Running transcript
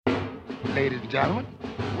Ladies and gentlemen,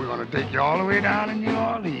 we're going to take you all the way down to New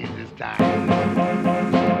Orleans this time.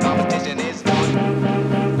 Competition is on.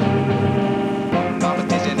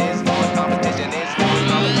 Competition is on. Competition is on.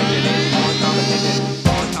 Competition is on. Competition is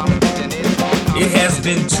on. Competition is on. It has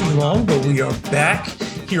been too long, but we are back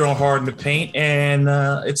here on Hard in the Paint, and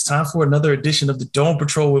it's time for another edition of the Dome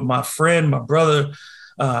Patrol with my friend, my brother,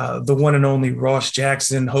 the one and only Ross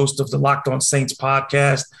Jackson, host of the Locked On Saints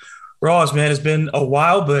podcast. Ross, man, it's been a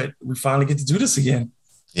while, but we finally get to do this again.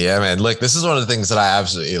 Yeah, man. Look, this is one of the things that I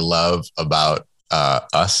absolutely love about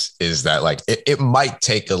us is that like it might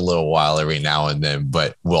take a little while every now and then,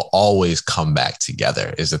 but we'll always come back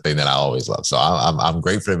together is the thing that I always love. So I'm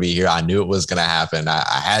grateful to be here. I knew it was going to happen. I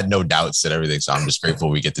had no doubts and everything. So I'm just grateful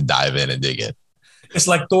we get to dive in and dig in. It's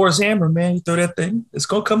like Thor's hammer, man. You throw that thing, it's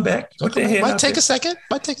going to come back. Might take a second,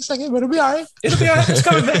 but it'll be all right. It'll be all right. It's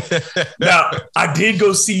coming back. Now, I did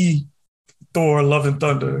go see Thor Love and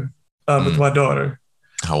Thunder with my daughter.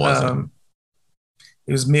 How was it?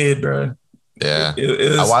 It was mid, bro. Yeah.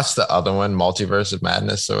 I watched the other one, Multiverse of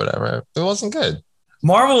Madness or whatever. It wasn't good.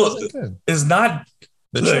 Marvel is not.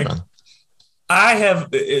 Look, I have,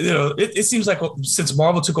 it seems like since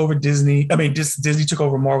Marvel took over Disney, Disney took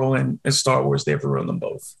over Marvel and Star Wars, they've ruined them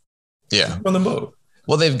both. Yeah. Run them both.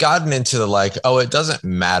 Well, they've gotten into the like, oh, it doesn't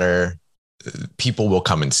matter. People will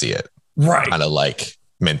come and see it. Right. Kind of like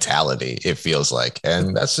mentality, it feels like.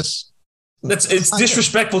 And that's just. It's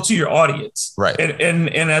disrespectful to your audience. Right.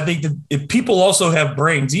 And I think that if people also have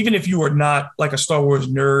brains, even if you are not like a Star Wars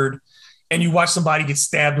nerd and you watch somebody get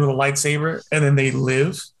stabbed with a lightsaber and then they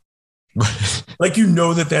live, like,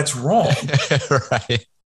 that's wrong. Right.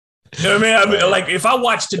 You know what I mean? Like if I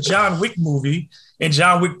watched a John Wick movie and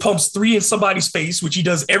John Wick pumps 3 in somebody's face, which he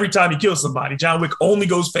does every time he kills somebody, John Wick only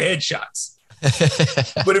goes for headshots.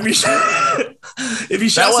 But if he shot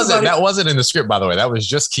that wasn't in the script, by the way. That was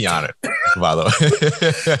just Keanu, by the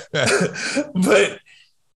way. But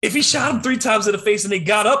if he shot him 3 times in the face and they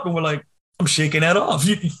got up and were like, I'm shaking that off.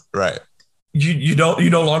 Right. You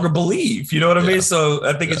no longer believe. You know what I mean? So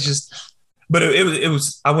I think it's just, but it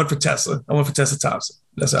was. I went for Tessa. I went for Tessa Thompson.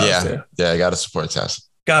 That's how I was there. Yeah, I got to support Tessa.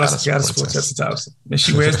 Gotta support Tessa Thompson. And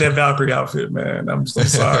she wears that Valkyrie outfit, man. I'm so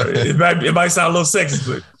sorry. It might sound a little sexist,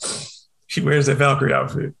 but she wears that Valkyrie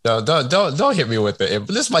outfit. No, don't hit me with it.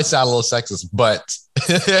 This might sound a little sexist, but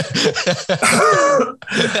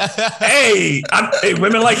hey,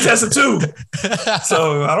 women like Tessa too.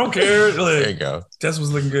 So I don't care. There you go. Tessa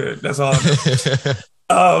was looking good. That's all.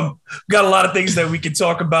 Got a lot of things that we can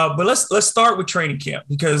talk about, but let's start with training camp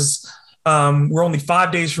because we're only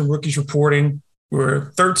 5 days from rookies reporting.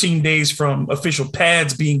 We're 13 days from official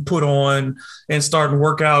pads being put on and starting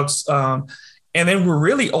workouts. And then we're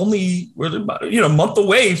a month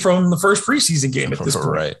away from the first preseason game at this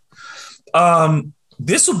point. Right.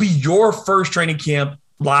 This will be your first training camp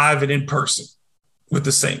live and in person with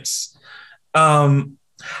the Saints.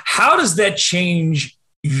 How does that change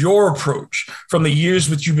your approach from the years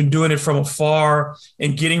which you've been doing it from afar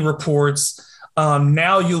and getting reports?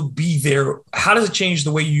 Now you'll be there. How does it change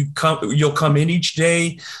the way you'll come in each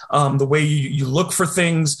day, the way you look for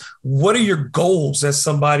things? What are your goals as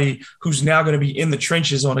somebody who's now going to be in the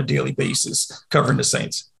trenches on a daily basis covering the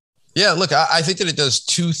Saints? Yeah, look, I think that it does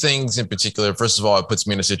 2 things in particular. First of all, it puts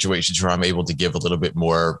me in a situation where I'm able to give a little bit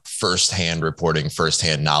more firsthand reporting,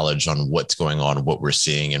 firsthand knowledge on what's going on, what we're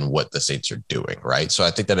seeing, and what the Saints are doing, right? So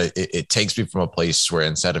I think that it takes me from a place where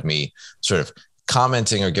instead of me sort of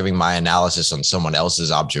commenting or giving my analysis on someone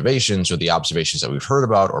else's observations or the observations that we've heard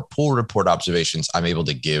about or pull report observations, I'm able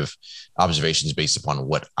to give observations based upon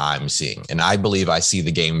what I'm seeing. And I believe I see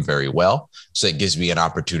the game very well. So it gives me an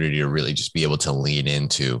opportunity to really just be able to lean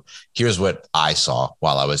into, here's what I saw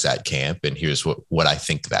while I was at camp. And here's what I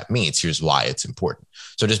think that means. Here's why it's important.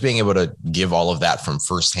 So just being able to give all of that from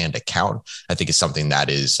firsthand account, I think is something that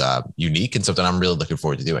is unique and something I'm really looking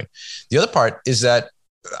forward to doing. The other part is that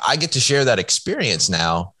I get to share that experience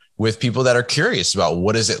now with people that are curious about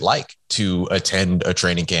what is it like to attend a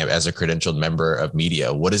training camp as a credentialed member of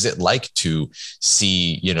media? What is it like to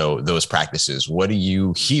see, those practices? What do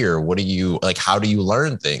you hear? What do you like? How do you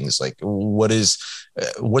learn things? Like, what's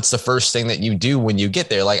the first thing that you do when you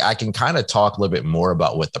get there? Like, I can kind of talk a little bit more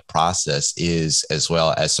about what the process is, as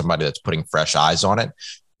well as somebody that's putting fresh eyes on it,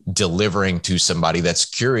 delivering to somebody that's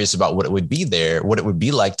curious about what it would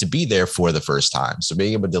be like to be there for the first time. So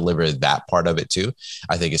being able to deliver that part of it too,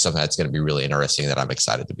 I think is something that's going to be really interesting that I'm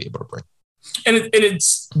excited to be able to bring. And it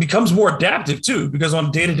becomes more adaptive too, because on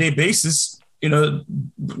a day-to-day basis,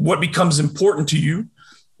 what becomes important to you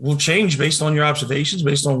will change based on your observations,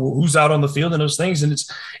 based on who's out on the field and those things. And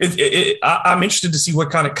I'm interested to see what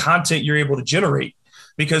kind of content you're able to generate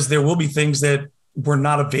because there will be things that were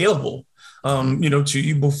not available, to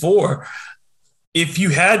you before. If you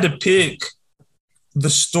had to pick the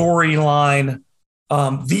storyline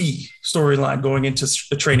going into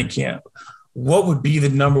the training camp, what would be the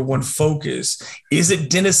number one focus? Is it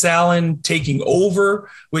Dennis Allen taking over,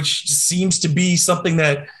 which seems to be something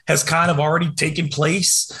that has kind of already taken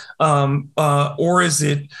place? Or is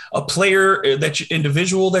it a player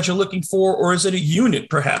individual that you're looking for, or is it a unit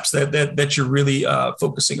perhaps that you're really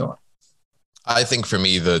focusing on? I think for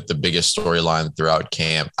me, the biggest storyline throughout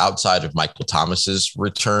camp, outside of Michael Thomas's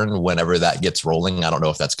return, whenever that gets rolling, I don't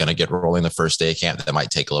know if that's going to get rolling the first day of camp. That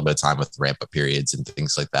might take a little bit of time with ramp up periods and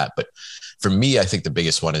things like that. But for me, I think the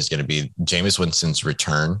biggest one is going to be Jameis Winston's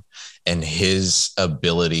return and his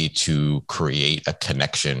ability to create a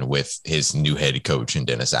connection with his new head coach and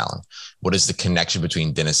Dennis Allen. What is the connection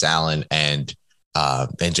between Dennis Allen and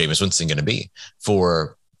Jameis Winston going to be?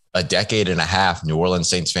 For a decade and a half, New Orleans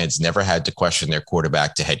Saints fans never had to question their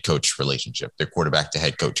quarterback to head coach relationship, their quarterback to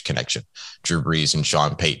head coach connection. Drew Brees and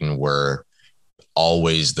Sean Payton were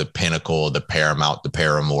always the pinnacle, the paramount, the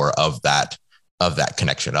paramour of that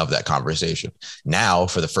connection, of that conversation. Now,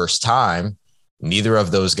 for the first time, neither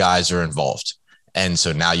of those guys are involved. And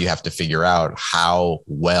so now you have to figure out how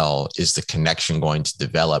well is the connection going to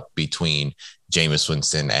develop between Jameis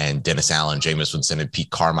Winston and Dennis Allen, Jameis Winston and Pete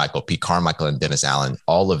Carmichael and Dennis Allen,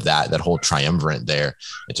 all of that whole triumvirate there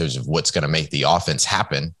in terms of what's going to make the offense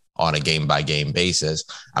happen on a game by game basis.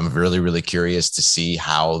 I'm really, really curious to see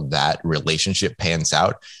how that relationship pans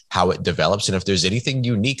out, how it develops, and if there's anything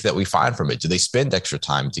unique that we find from it. Do they spend extra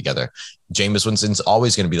time together? Jameis Winston's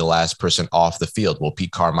always going to be the last person off the field. Will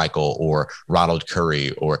Pete Carmichael or Ronald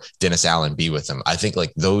Curry or Dennis Allen be with him? I think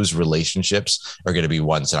like those relationships are going to be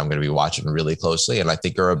ones that I'm going to be watching really closely. And I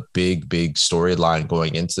think are a big, big storyline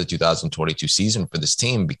going into the 2022 season for this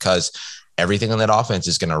team, because everything on that offense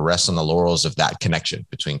is going to rest on the laurels of that connection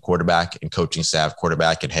between quarterback and coaching staff,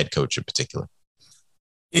 quarterback and head coach in particular.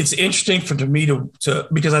 It's interesting to me to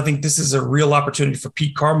because I think this is a real opportunity for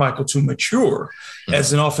Pete Carmichael to mature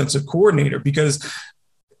as an offensive coordinator, because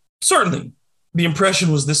certainly the impression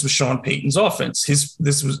was this was Sean Payton's offense.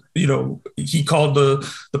 This was, he called the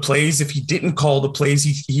plays. If he didn't call the plays,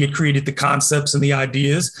 he had created the concepts and the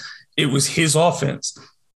ideas. It was his offense.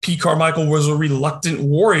 Pete Carmichael was a reluctant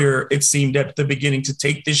warrior, it seemed, at the beginning to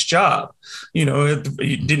take this job. He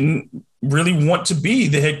didn't really want to be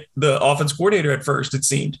the offense coordinator at first, it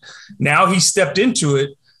seemed. Now he stepped into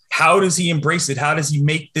it. How does he embrace it? How does he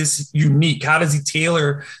make this unique? How does he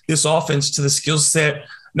tailor this offense to the skill set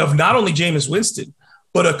of not only Jameis Winston,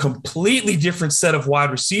 but a completely different set of wide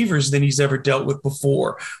receivers than he's ever dealt with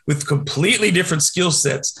before, with completely different skill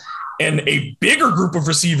sets and a bigger group of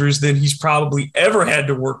receivers than he's probably ever had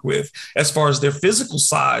to work with as far as their physical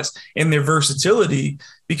size and their versatility.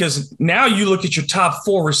 Because now you look at your top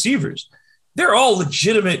four receivers, they're all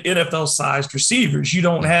legitimate NFL-sized receivers. You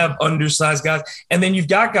don't have undersized guys. And then you've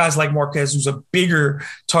got guys like Marquez, who's a bigger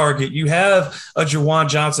target. You have a Juwan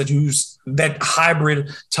Johnson, who's that hybrid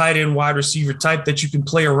tight end wide receiver type that you can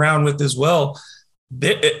play around with as well.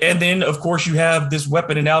 And then, of course, you have this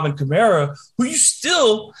weapon in Alvin Kamara, who you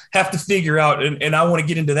still have to figure out. And I want to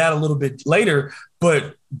get into that a little bit later.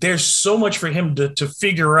 But there's so much for him to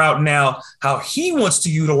figure out now how he wants to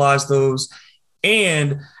utilize those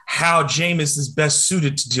and how Jameis is best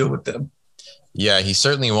suited to deal with them. Yeah, he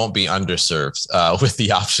certainly won't be underserved with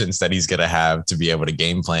the options that he's going to have to be able to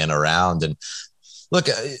game plan around. And look,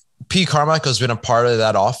 Pete Carmichael has been a part of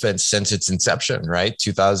that offense since its inception, right?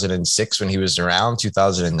 2006 when he was around,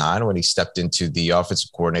 2009 when he stepped into the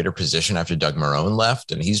offensive coordinator position after Doug Marrone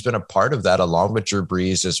left. And he's been a part of that along with Drew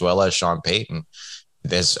Brees as well as Sean Payton.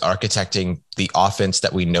 There's architecting the offense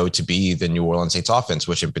that we know to be the New Orleans Saints offense,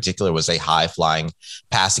 which in particular was a high-flying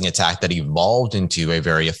passing attack that evolved into a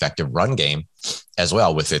very effective run game as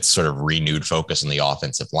well, with its sort of renewed focus on the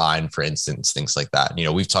offensive line, for instance, things like that.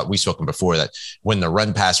 We've spoken before that when the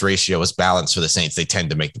run pass ratio is balanced for the Saints, they tend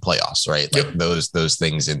to make the playoffs, right? Like Yep. those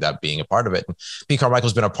things end up being a part of it. And Pete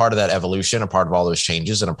Carmichael's been a part of that evolution, a part of all those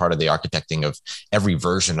changes, and a part of the architecting of every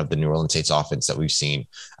version of the New Orleans Saints offense that we've seen,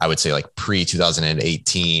 I would say like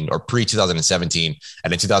pre-2018 or pre-2017,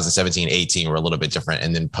 and in 2017-18 were a little bit different.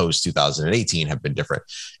 And then post-2018 have been different.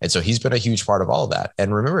 And so he's been a huge part of all of that.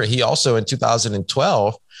 And remember, he also in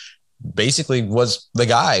 2012 basically was the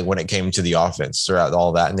guy when it came to the offense throughout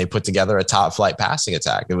all that. And they put together a top flight passing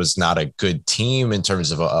attack. It was not a good team in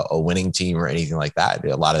terms of a winning team or anything like that.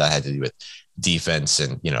 A lot of that had to do with defense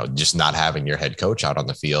and, just not having your head coach out on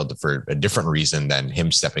the field for a different reason than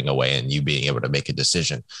him stepping away and you being able to make a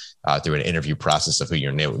decision through an interview process of who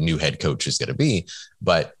your new head coach is going to be.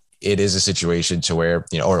 But it is a situation to where,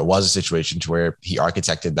 or it was a situation to where he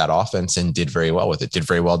architected that offense and did very well with it. Did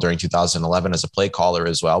very well during 2011 as a play caller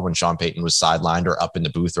as well, when Sean Payton was sidelined, or up in the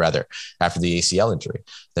booth rather, after the ACL injury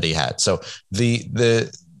that he had. So the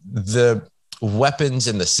weapons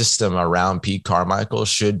in the system around Pete Carmichael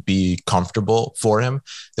should be comfortable for him.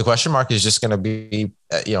 The question mark is just going to be,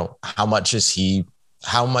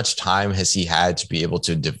 how much time has he had to be able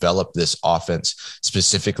to develop this offense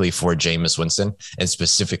specifically for Jameis Winston and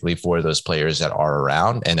specifically for those players that are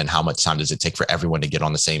around? And then how much time does it take for everyone to get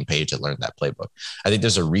on the same page and learn that playbook? I think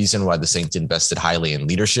there's a reason why the Saints invested highly in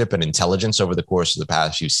leadership and intelligence over the course of the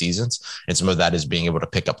past few seasons. And some of that is being able to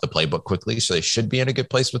pick up the playbook quickly. So they should be in a good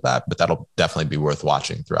place with that, but that'll definitely be worth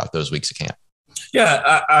watching throughout those weeks of camp.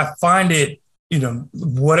 Yeah, I find it,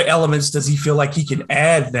 what elements does he feel like he can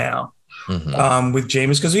add now? With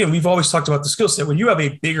Jameis, because we've always talked about the skill set. When you have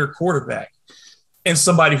a bigger quarterback and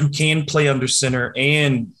somebody who can play under center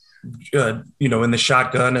and in the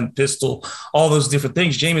shotgun and pistol, all those different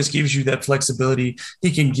things, Jameis gives you that flexibility.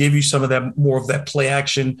 He can give you some of that, more of that play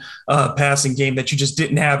action passing game that you just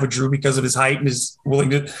didn't have with Drew because of his height and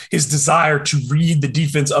his desire to read the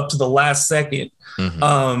defense up to the last second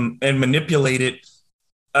and manipulate it.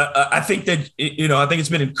 I think that I think it's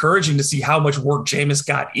been encouraging to see how much work Jameis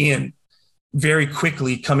got in very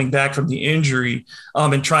quickly coming back from the injury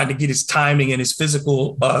and trying to get his timing and his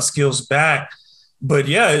physical skills back. But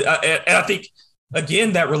I think,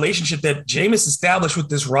 again, that relationship that Jameis established with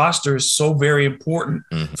this roster is so very important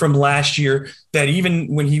from last year, that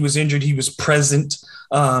even when he was injured, he was present,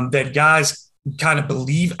 that guys kind of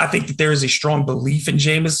believe. I think that there is a strong belief in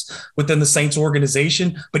Jameis within the Saints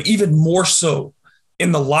organization, but even more so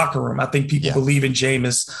in the locker room. I think people believe in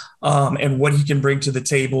Jameis and what he can bring to the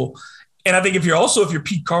table. And I think if you're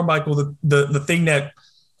Pete Carmichael, the thing that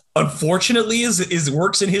unfortunately is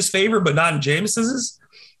works in his favor, but not in Jameis's,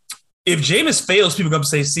 if Jameis fails, people come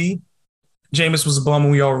say, see, Jameis was a bum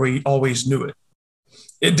and we always knew it.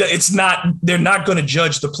 It's not, they're not going to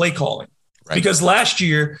judge the play calling. Right. Because last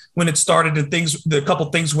year when it started and a couple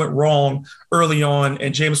things went wrong early on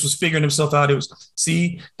and Jameis was figuring himself out, it was,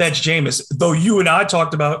 see, that's Jameis. Though you and I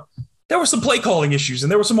talked about, there were some play calling issues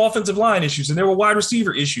and there were some offensive line issues and there were wide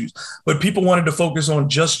receiver issues, but people wanted to focus on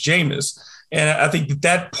just Jameis. And I think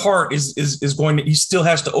that part is going to, he still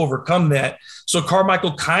has to overcome that. So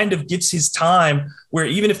Carmichael kind of gets his time where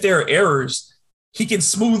even if there are errors, he can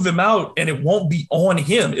smooth them out and it won't be on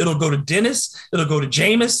him. It'll go to Dennis, it'll go to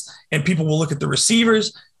Jameis, and people will look at the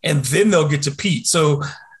receivers and then they'll get to Pete. So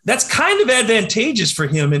that's kind of advantageous for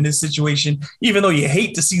him in this situation, even though you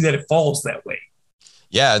hate to see that it falls that way.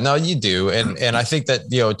 Yeah, no, you do. And I think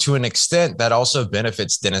that, to an extent that also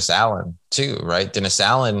benefits Dennis Allen too, right? Dennis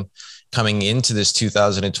Allen coming into this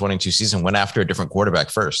 2022 season went after a different quarterback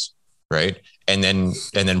first, right? And then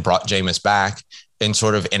brought Jameis back and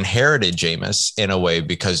sort of inherited Jameis in a way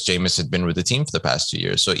because Jameis had been with the team for the past 2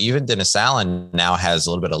 years. So even Dennis Allen now has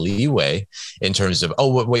a little bit of leeway in terms of,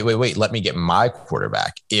 oh, wait, let me get my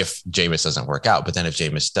quarterback if Jameis doesn't work out. But then if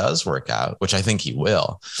Jameis does work out, which I think he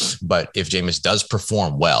will, but if Jameis does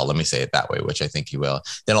perform well, let me say it that way, which I think he will,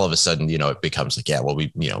 then all of a sudden, it becomes like,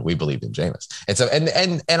 we believe in Jameis. And so,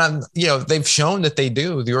 and I'm, they've shown that they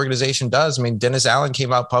do, the organization does. I mean, Dennis Allen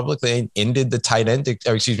came out publicly and ended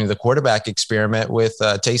the quarterback experiment with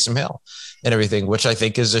Taysom Hill and everything, which I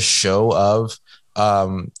think is a show of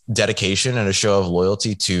dedication and a show of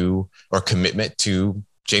loyalty to, or commitment to,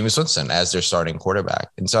 Jameis Winston as their starting quarterback.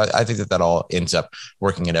 And so I think that all ends up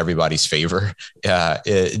working in everybody's favor,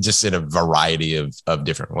 just in a variety of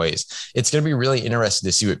different ways. It's going to be really interesting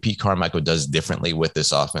to see what Pete Carmichael does differently with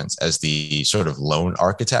this offense as the sort of lone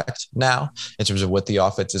architect now in terms of what the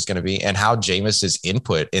offense is going to be and how Jameis's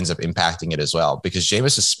input ends up impacting it as well. Because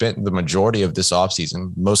Jameis has spent the majority of this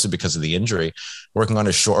offseason, mostly because of the injury, working on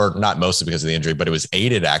his short, or not mostly because of the injury, but it was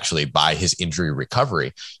aided actually by his injury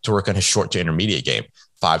recovery to work on his short to intermediate game.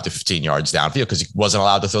 5 to 15 yards downfield because he wasn't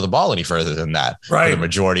allowed to throw the ball any further than that for the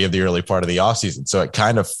majority of the early part of the offseason. So it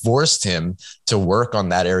kind of forced him to work on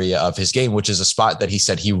that area of his game, which is a spot that he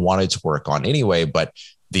said he wanted to work on anyway, but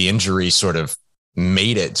the injury sort of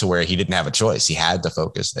made it to where he didn't have a choice. He had to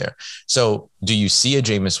focus there. So do you see a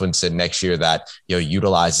Jameis Winston next year that,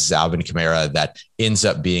 utilizes Alvin Kamara, that ends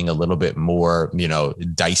up being a little bit more,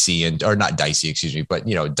 dicey or not dicey, excuse me, but,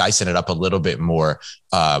 dicing it up a little bit more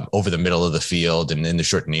over the middle of the field and in the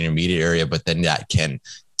short and intermediate area, but then that can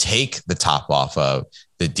take the top off of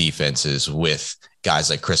the defenses with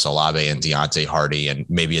guys like Chris Olave and Deontay Hardy and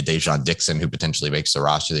maybe a Dejon Dixon who potentially makes the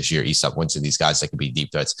roster this year, Easop Winston, these guys that could be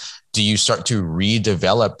deep threats. Do you start to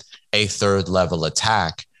redevelop a third level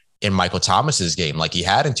attack in Michael Thomas's game like he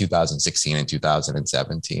had in 2016 and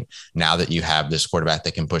 2017. Now that you have this quarterback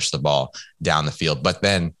that can push the ball down the field, but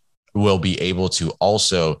then will be able to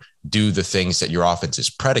also do the things that your offense is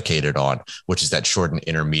predicated on, which is that short and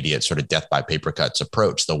intermediate sort of death by paper cuts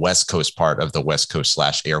approach, the West Coast part of the West Coast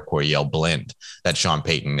 / Air Coryell blend that Sean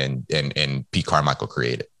Payton and Pete Carmichael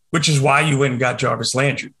created. Which is why you went and got Jarvis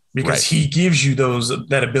Landry, because he gives you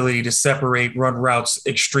that ability to separate, run routes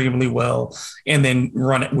extremely well, and then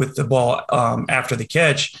run it with the ball after the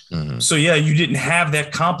catch. Mm-hmm. So yeah, you didn't have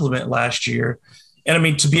that complement last year. And I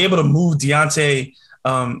mean, to be able to move Deontay,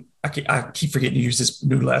 I keep forgetting to use his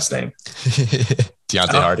new last name.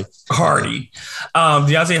 Deontay Hardy.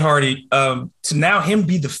 Deontay Hardy, to now him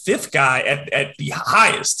be the fifth guy at the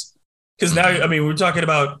highest. Because now, I mean, we're talking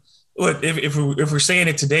about, if we're saying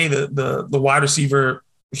it today, the wide receiver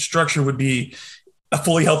structure would be a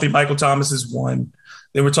fully healthy Michael Thomas is one.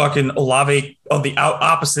 Then we're talking Olave on the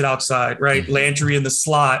opposite outside, right? Mm-hmm. Landry in the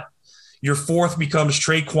slot. Your fourth becomes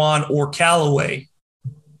Traquan or Callaway.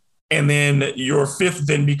 And then your fifth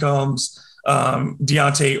then becomes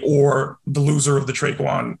Deontay or the loser of the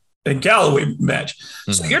Traquan and Callaway match.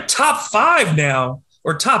 Mm-hmm. So your top five now,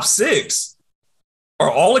 or top six, are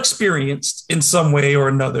all experienced in some way or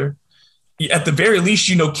another. At the very least,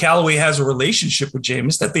 Callaway has a relationship with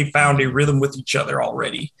Jameis, that they found a rhythm with each other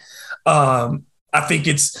already. I think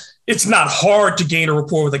it's not hard to gain a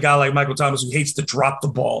rapport with a guy like Michael Thomas, who hates to drop the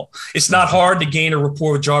ball. It's not hard to gain a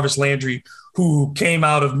rapport with Jarvis Landry, who came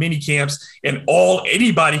out of mini camps and all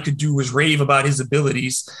anybody could do was rave about his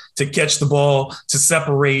abilities to catch the ball, to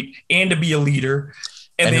separate, and to be a leader.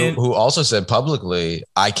 And then, who also said publicly,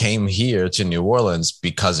 I came here to New Orleans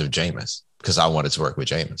because of Jameis, because I wanted to work with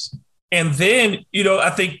Jameis. And then, I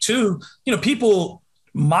think too, people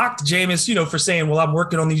mocked Jameis, for saying, well, I'm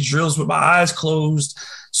working on these drills with my eyes closed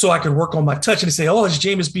so I can work on my touch. And they say, oh, it's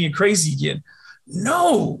Jameis being crazy again.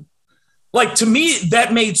 No. Like, to me,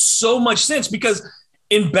 that made so much sense, because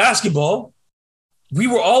in basketball, we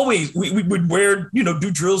were always, we would wear,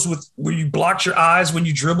 do drills where you blocked your eyes when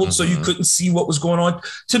you dribbled, mm-hmm. so you couldn't see what was going on,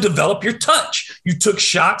 to develop your touch. You took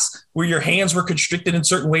shots where your hands were constricted in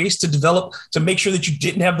certain ways to make sure that you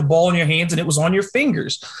didn't have the ball in your hands and it was on your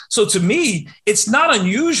fingers. So to me, it's not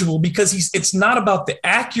unusual, because it's not about the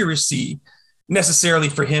accuracy necessarily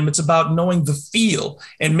for him. It's about knowing the feel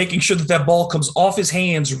and making sure that ball comes off his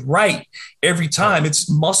hands right every time. It's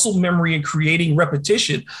muscle memory and creating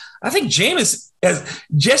repetition. I think Jameis has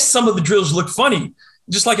just some of the drills look funny,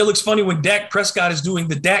 just like it looks funny when Dak Prescott is doing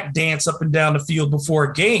the Dak dance up and down the field before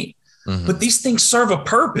a game. Mm-hmm. But these things serve a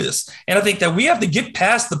purpose. And I think that we have to get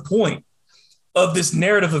past the point of this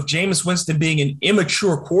narrative of Jameis Winston being an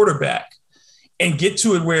immature quarterback and get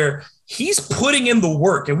to it where he's putting in the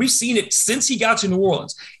work. And we've seen it since he got to New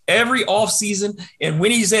Orleans. Every offseason, and when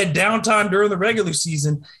he's had downtime during the regular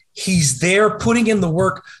season, he's there putting in the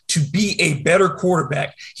work to be a better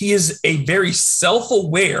quarterback. He is a very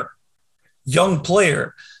self-aware young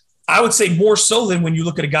player. I would say more so than when you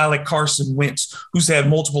look at a guy like Carson Wentz, who's had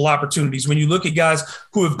multiple opportunities. When you look at guys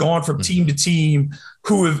who have gone from team to team,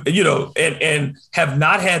 who have, and have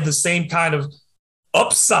not had the same kind of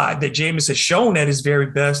upside that Jameis has shown at his very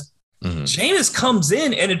best. Mm-hmm. Jameis comes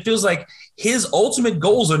in and it feels like his ultimate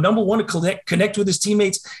goals are, number one, to connect with his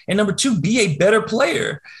teammates, and number two, be a better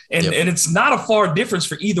player. And it's not a far difference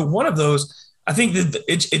for either one of those. I think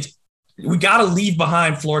that we got to leave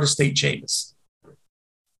behind Florida State Jameis.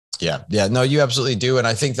 Yeah. No, you absolutely do. And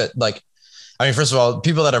I think that, first of all,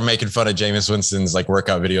 people that are making fun of Jameis Winston's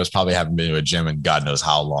workout videos probably haven't been to a gym in God knows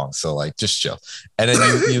how long. So just chill. And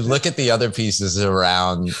then you look at the other pieces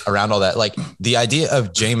around all that, the idea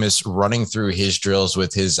of Jameis running through his drills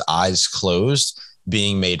with his eyes closed,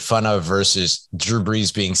 being made fun of, versus Drew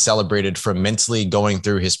Brees being celebrated for mentally going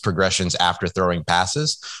through his progressions after throwing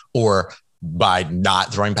passes, or by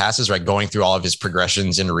not throwing passes, right? Going through all of his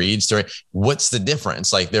progressions and reads. What's the difference?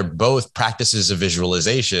 They're both practices of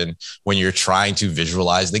visualization when you're trying to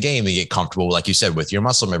visualize the game and get comfortable, like you said, with your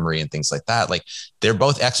muscle memory and things like that. They're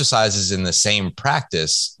both exercises in the same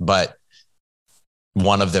practice, but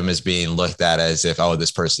one of them is being looked at as if, oh,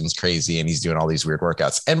 this person's crazy and he's doing all these weird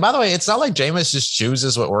workouts. And by the way, it's not like Jameis just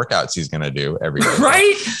chooses what workouts he's going to do every day.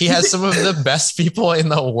 Right? He has some of the best people in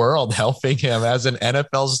the world helping him as an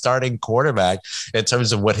NFL starting quarterback in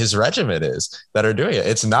terms of what his regimen is that are doing it.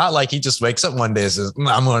 It's not like he just wakes up one day and says,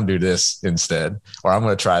 I'm going to do this instead, or I'm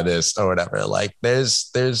going to try this or whatever.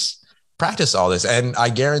 There's practice all this. And I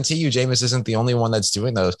guarantee you, Jameis isn't the only one that's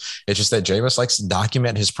doing those. It's just that Jameis likes to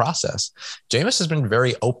document his process. Jameis has been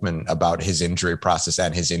very open about his injury process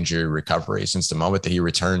and his injury recovery since the moment that he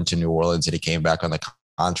returned to New Orleans and he came back on the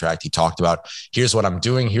contract. He talked about, here's what I'm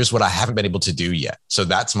doing. Here's what I haven't been able to do yet. So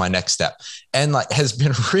that's my next step. And like has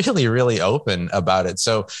been really, really open about it.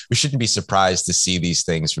 So we shouldn't be surprised to see these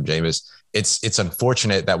things from Jameis. It's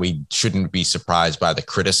unfortunate that we shouldn't be surprised by the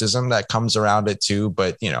criticism that comes around it too.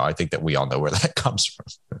 But, I think that we all know where that comes from.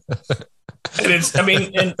 And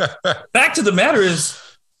fact of the matter is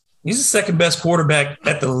he's the second best quarterback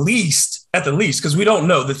at the least, because we don't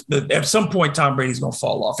know that at some point Tom Brady's going to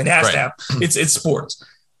fall off. It has to happen. It's sports.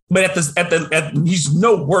 But he's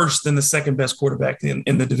no worse than the second best quarterback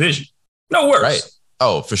in the division. No worse. Right.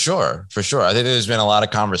 Oh, for sure. For sure. I think there's been a lot of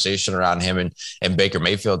conversation around him and Baker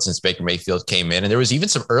Mayfield since Baker Mayfield came in. And there was even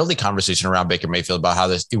some early conversation around Baker Mayfield about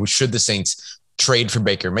how should the Saints trade for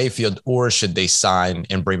Baker Mayfield or should they sign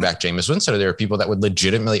and bring back Jameis Winston? There are people that would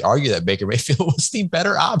legitimately argue that Baker Mayfield was the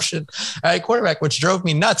better option at quarterback, which drove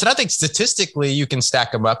me nuts. And I think statistically you can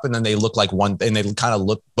stack them up and then they look like one and they kind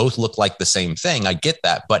of both look like the same thing. I get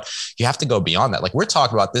that, but you have to go beyond that. Like we're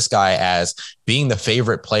talking about this guy as being the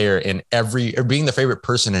favorite player being the favorite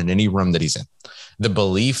person in any room that he's in. The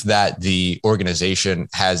belief that the organization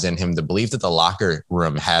has in him, the belief that the locker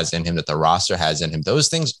room has in him, that the roster has in him, those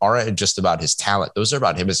things aren't just about his talent. Those are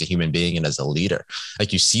about him as a human being and as a leader.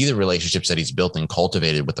 Like you see the relationships that he's built and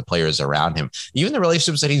cultivated with the players around him. Even the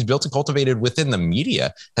relationships that he's built and cultivated within the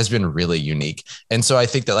media has been really unique. And so I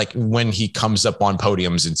think that like when he comes up on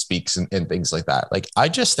podiums and speaks and things like that, like I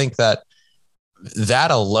just think that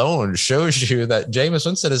alone shows you that Jameis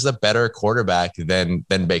Winston is a better quarterback than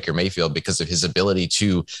Baker Mayfield because of his ability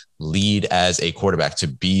to lead as a quarterback, to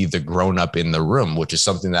be the grown up in the room, which is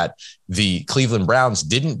something that the Cleveland Browns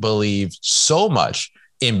didn't believe so much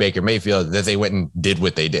in Baker Mayfield that they went and did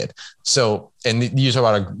what they did. So, and you talk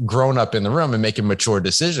about a grown up in the room and making mature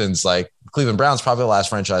decisions, like Cleveland Browns probably the last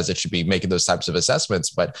franchise that should be making those types of assessments.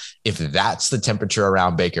 But if that's the temperature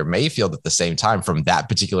around Baker Mayfield at the same time from that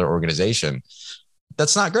particular organization,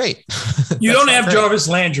 that's not great. You don't have Jarvis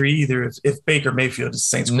Landry either if Baker Mayfield is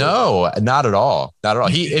Saints. No, not at all. Not at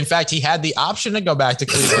all. In fact, he had the option to go back to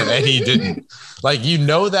Cleveland and he didn't. Like,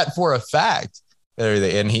 that for a fact.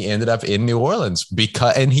 And he ended up in New Orleans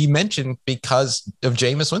and he mentioned because of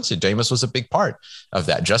Jameis Winston. Jameis was a big part of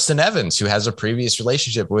that. Justin Evans, who has a previous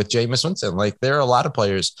relationship with Jameis Winston. Like there are a lot of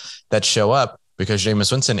players that show up because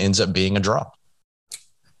Jameis Winston ends up being a draw.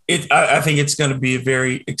 I think it's going to be a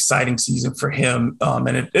very exciting season for him.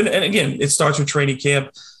 And again, it starts with training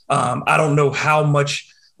camp. I don't know how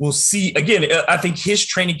much we'll see. Again, I think his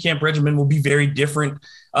training camp regimen will be very different.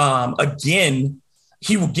 Again,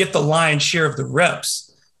 he will get the lion's share of the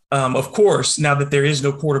reps. Of course, now that there is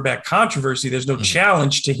no quarterback controversy, there's no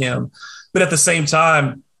challenge to him. But at the same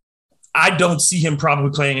time, I don't see him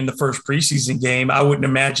probably playing in the first preseason game. I wouldn't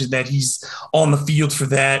imagine that he's on the field for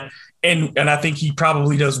that. And I think he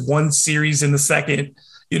probably does one series in the second,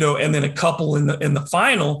 and then a couple in the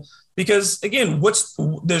final, because again,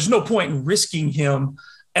 there's no point in risking him.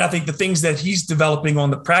 And I think the things that he's developing on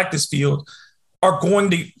the practice field are going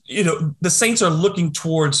to, the Saints are looking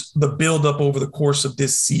towards the buildup over the course of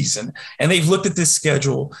this season. And they've looked at this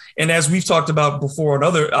schedule. And as we've talked about before on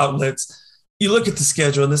other outlets, you look at the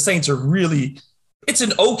schedule and the Saints are really, it's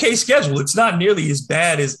an okay schedule. It's not nearly as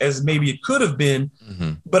bad as maybe it could have been.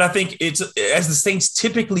 Mm-hmm. But I think it's, as the Saints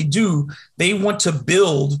typically do, they want to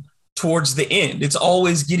build towards the end. It's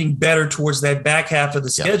always getting better towards that back half of the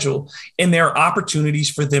schedule. And there are opportunities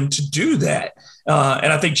for them to do that.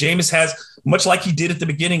 And I think Jameis has, much like he did at the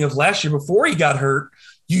beginning of last year before he got hurt,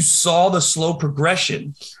 you saw the slow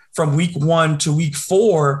progression from week 1 to week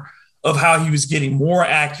 4 of how he was getting more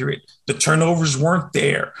accurate. The turnovers weren't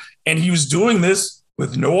there. And he was doing this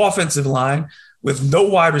with no offensive line, with no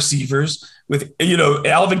wide receivers, with,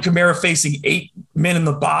 Alvin Kamara facing 8 men in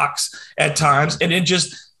the box at times. And it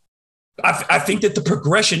just, I think that the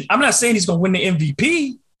progression, I'm not saying he's going to win the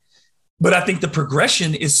MVP, but I think the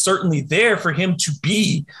progression is certainly there for him to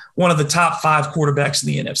be one of the top 5 quarterbacks in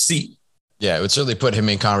the NFC. Yeah, it would certainly put him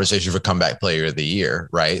in conversation for comeback player of the year,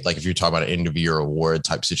 right? Like if you're talking about an end of year award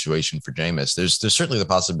type situation for Jameis, there's certainly the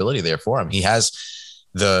possibility there for him. He has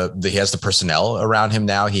he has the personnel around him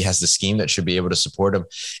now. He has the scheme that should be able to support him.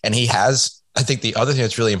 And he has, I think the other thing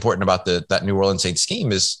that's really important about that New Orleans Saints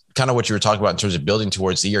scheme is kind of what you were talking about in terms of building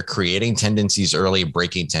towards the year, creating tendencies early,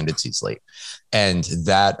 breaking tendencies late. And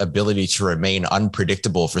that ability to remain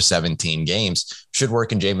unpredictable for 17 games should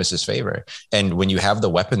work in Jameis's favor. And when you have the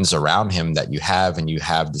weapons around him that you have, and you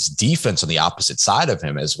have this defense on the opposite side of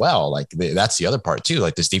him as well, like that's the other part too,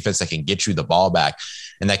 like this defense that can get you the ball back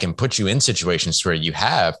and that can put you in situations where you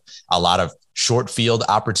have a lot of short field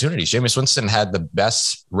opportunities. Jameis Winston had the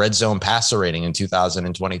best red zone passer rating in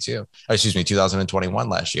 2021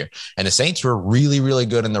 last year. And the Saints were really, really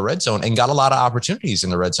good in the red zone and got a lot of opportunities in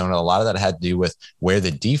the red zone. And a lot of that had to do with where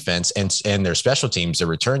the defense and their special teams, their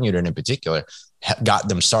return unit in particular, got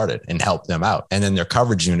them started and helped them out. And then their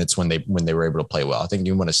coverage units when they were able to play well. I think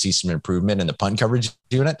you want to see some improvement in the punt coverage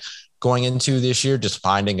unit going into this year, just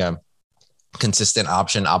finding a consistent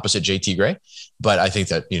option opposite JT Gray. But I think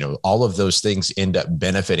that, all of those things end up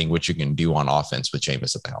benefiting what you can do on offense with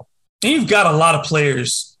Jameis at the helm. And you've got a lot of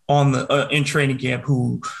players on the in training camp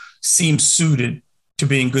who seem suited to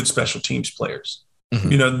being good special teams players.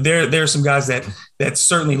 Mm-hmm. There are some guys that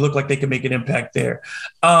certainly look like they can make an impact there.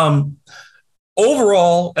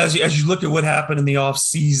 Overall, as you look at what happened in the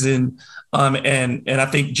offseason, and I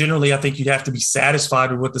think you'd have to be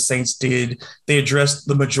satisfied with what the Saints did. They addressed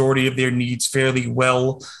the majority of their needs fairly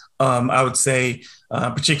well. I would say,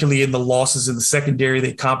 particularly in the losses in the secondary,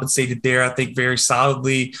 they compensated there, I think, very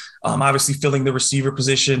solidly. Obviously, filling the receiver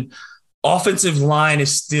position. Offensive line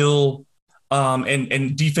is still,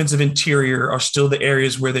 and defensive interior are still the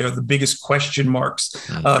areas where they are the biggest question marks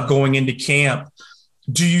going into camp.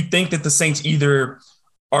 Do you think that the Saints either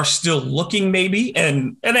are still looking maybe,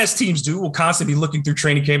 and as teams do, will constantly be looking through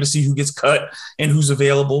training camp to see who gets cut and who's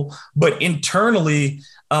available, but internally,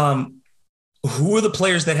 who are the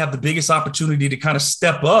players that have the biggest opportunity to kind of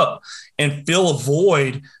step up and fill a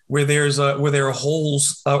void where there are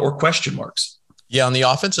holes or question marks? Yeah, on the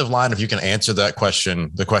offensive line, if you can answer that question,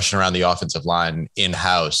 the question around the offensive line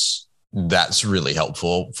in-house, that's really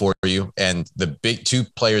helpful for you. And the big two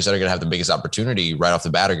players that are going to have the biggest opportunity right off the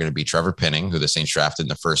bat are going to be Trevor Penning, who the Saints drafted in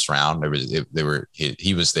the first round.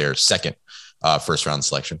 He was their second first round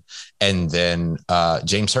selection. And then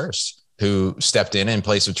James Hurst, who stepped in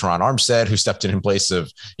place of Teron Armstead, who stepped in place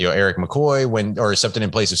of Eric McCoy stepped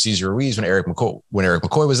in place of Cesar Ruiz when Eric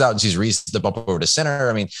McCoy was out and Cesar Ruiz stepped up over to center.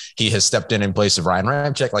 I mean, he has stepped in place of Ryan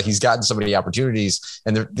Ramczyk. Like, he's gotten so many opportunities,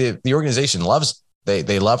 and the organization loves him.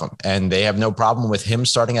 They love him, and they have no problem with him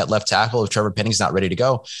starting at left tackle if Trevor Penning's not ready to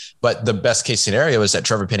go. But the best case scenario is that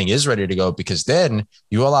Trevor Penning is ready to go, because then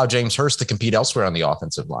you allow James Hurst to compete elsewhere on the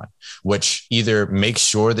offensive line, which either makes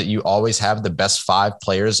sure that you always have the best 5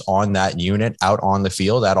 players on that unit out on the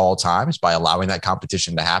field at all times by allowing that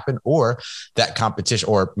competition to happen, or that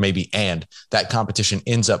competition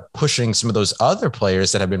ends up pushing some of those other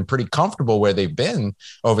players that have been pretty comfortable where they've been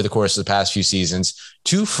over the course of the past few seasons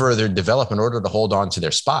to further develop in order to hold on to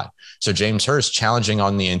their spot. So James Hurst challenging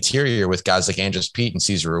on the interior with guys like Andres Pete and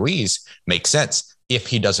Cesar Ruiz makes sense if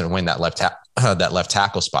he doesn't win that left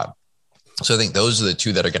tackle spot. So I think those are the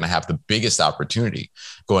two that are going to have the biggest opportunity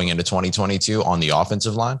going into 2022 on the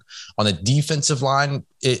offensive line. On the defensive line,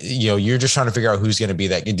 you're just trying to figure out who's going to be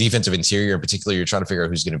that defensive interior. In particular, you're trying to figure out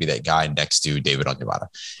who's going to be that guy next to David Onyemata.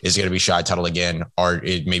 Is it going to be Shy Tuttle again? Or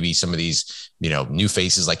it may be some of these, new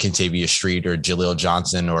faces like Kentavious Street or Jaleel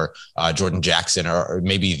Johnson or Jordan Jackson, or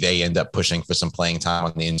maybe they end up pushing for some playing time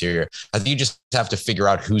on the interior. I think you just have to figure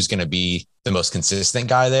out who's going to be the most consistent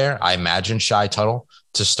guy there. I imagine Shy Tuttle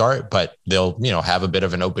to start, but they'll, have a bit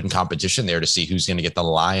of an open competition there to see who's going to get the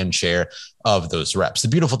lion's share of those reps. The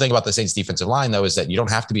beautiful thing about the Saints defensive line, though, is that you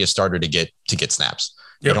don't have to be a starter to get snaps.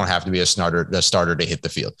 Yep. You don't have to be a starter to hit the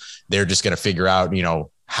field. They're just going to figure out,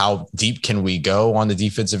 how deep can we go on the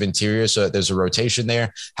defensive interior so that there's a rotation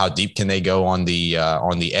there? How deep can they go on the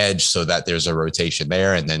edge so that there's a rotation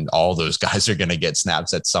there? And then all those guys are going to get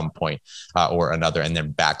snaps at some point or another, and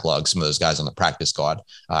then backlog some of those guys on the practice squad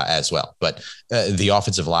as well. But the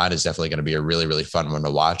offensive line is definitely going to be a really, really fun one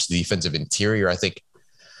to watch. The defensive interior, I think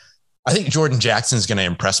Jordan Jackson is going to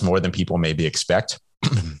impress more than people maybe expect.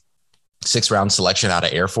 6th round selection out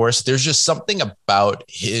of Air Force. There's just something about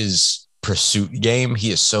his pursuit game.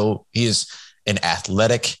 He is an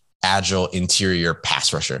athletic, agile interior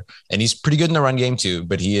pass rusher, and he's pretty good in the run game too,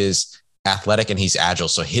 but he is athletic and he's agile.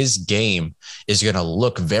 So his game is going to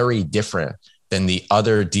look very different than the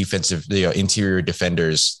other defensive, interior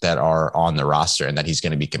defenders that are on the roster and that he's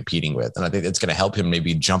going to be competing with. And I think it's going to help him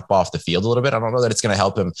maybe jump off the field a little bit. I don't know that it's going to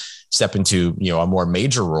help him step into, a more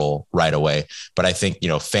major role right away, but I think,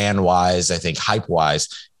 fan wise, I think hype wise,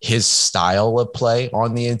 his style of play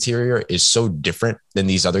on the interior is so different than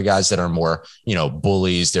these other guys that are more,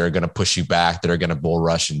 bullies. They're going to push you back. That are going to bull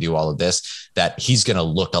rush and do all of this, that he's going to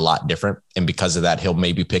look a lot different. And because of that, he'll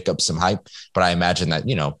maybe pick up some hype, but I imagine that,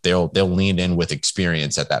 they'll lean in with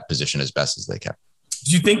experience at that position as best as they can.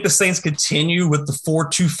 Do you think the Saints continue with the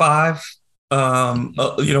 4-2-5?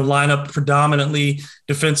 Lineup predominantly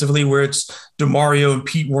defensively, where it's DeMario and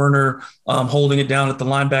Pete Werner holding it down at the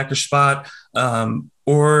linebacker spot,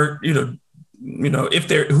 or if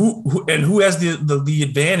they're who has the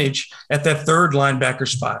advantage at that third linebacker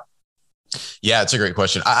spot? Yeah, it's a great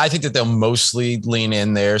question. I think that they'll mostly lean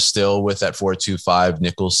in there still with that 4-2-5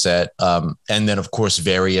 nickel set. And then, of course,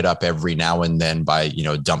 vary it up every now and then by,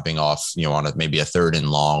 dumping off, on maybe a third and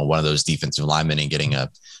long, one of those defensive linemen and getting a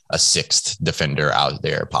sixth defender out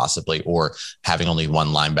there possibly, or having only one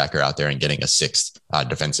linebacker out there and getting a sixth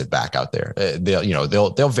defensive back out there.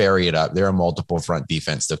 They'll vary it up. They're a multiple front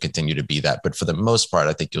defense. They'll continue to be that. But for the most part,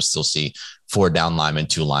 I think you'll still see 4 down linemen,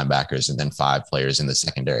 2 linebackers, and then 5 players in the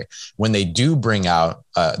secondary. When they do bring out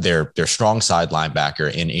their strong side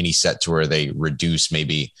linebacker in any set to where they reduce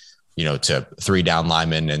maybe, to 3 down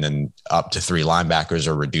linemen and then up to 3 linebackers,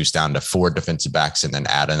 or reduce down to 4 defensive backs and then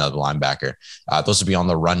add another linebacker. Those will be on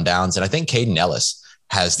the rundowns. And I think Caden Ellis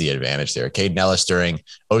has the advantage there. Caden Ellis during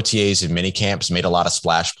OTAs and mini camps made a lot of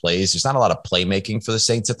splash plays. There's not a lot of playmaking for the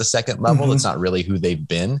Saints at the second level. It's not really who they've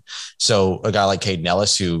been. So a guy like Caden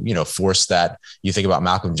Ellis, who, forced that, you think about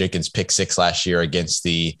Malcolm Jenkins' pick 6 last year against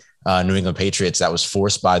the New England Patriots, that was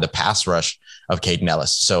forced by the pass rush of Caden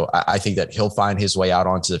Ellis. So I think that he'll find his way out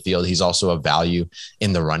onto the field. He's also a value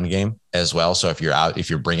in the run game as well. So if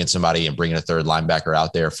you're bringing somebody and bringing a third linebacker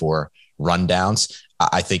out there for rundowns,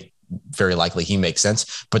 I think very likely he makes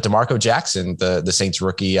sense. But DeMarco Jackson, the Saints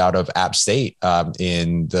rookie out of App State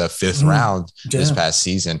in the 5th round this past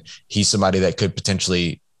season, he's somebody that could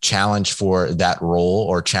potentially challenge for that role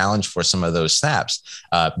or challenge for some of those snaps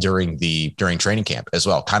during training camp as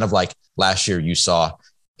well. Kind of like last year, you saw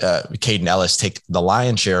Caden Ellis take the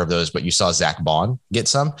lion's share of those, but you saw Zach Bond get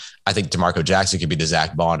some. I think DeMarco Jackson could be the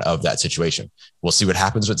Zach Bond of that situation. We'll see what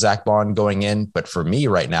happens with Zach Bond going in. But for me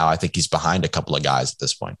right now, I think he's behind a couple of guys at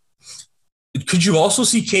this point. Could you also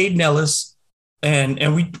see Caden Ellis,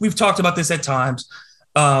 and we've talked about this at times,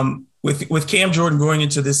 with Cam Jordan going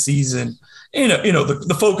into this season?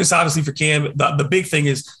 The focus obviously for Cam, the big thing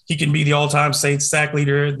is he can be the all-time Saints sack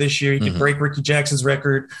leader this year. He can break Ricky Jackson's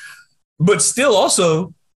record, but still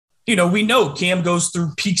also, we know Cam goes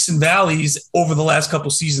through peaks and valleys over the last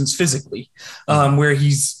couple seasons physically, where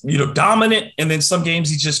he's, dominant, and then some games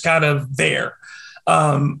he's just kind of there.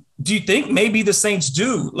 Do you think maybe the Saints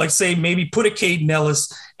do, like, say, maybe put a Caden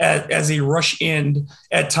Ellis as a rush end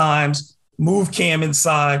at times, move Cam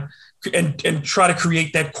inside and try to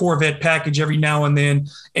create that Corvette package every now and then,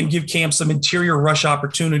 and give Cam some interior rush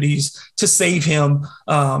opportunities to save him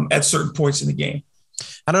at certain points in the game?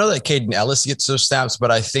 I don't know that Caden Ellis gets those snaps,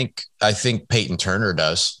 but I think Peyton Turner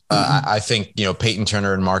does. I think, Peyton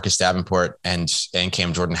Turner and Marcus Davenport and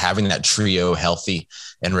Cam Jordan having that trio healthy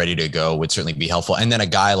and ready to go would certainly be helpful. And then a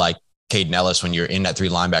guy like Caden Ellis, when you're in that 3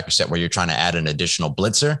 linebacker set where you're trying to add an additional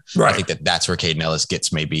blitzer, right, I think that's where Caden Ellis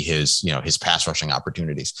gets maybe his pass rushing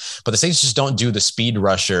opportunities. But the Saints just don't do the speed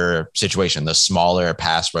rusher situation, the smaller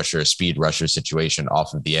pass rusher, speed rusher situation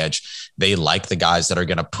off of the edge. They like the guys that are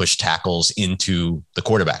going to push tackles into the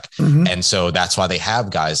quarterback. And so that's why they have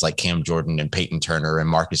guys like Cam Jordan and Peyton Turner and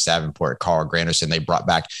Marcus Davenport, Carl Granderson.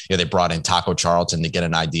 They brought in Taco Charlton to get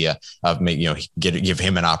an idea of maybe, give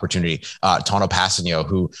him an opportunity. Tano Passanio,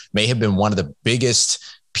 who may have been one of the biggest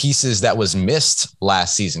pieces that was missed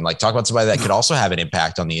last season. Like, talk about somebody that could also have an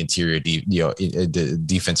impact on the interior, the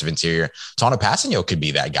defensive interior. Tano Passanio could be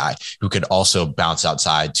that guy who could also bounce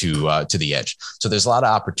outside to the edge. So there's a lot of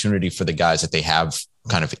opportunity for the guys that they have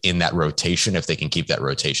kind of in that rotation, if they can keep that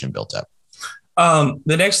rotation built up.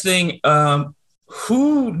 The next thing,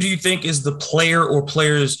 who do you think is the player or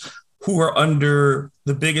players who are under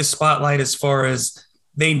the biggest spotlight as far as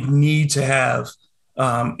they need to have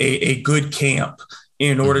a good camp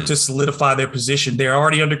in order to solidify their position? They're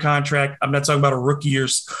already under contract. I'm not talking about a rookie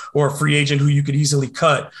or a free agent who you could easily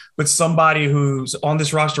cut, but somebody who's on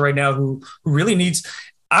this roster right now who really needs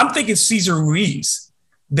 – I'm thinking Cesar Ruiz,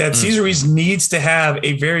 that Cesar Ruiz needs to have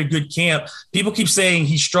a very good camp. People keep saying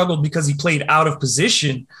he struggled because he played out of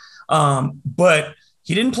position, but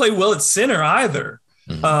he didn't play well at center either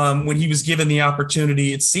when he was given the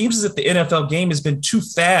opportunity. It seems as if the NFL game has been too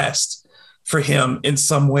fast for him in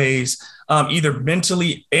some ways, either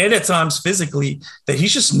mentally and at times physically, that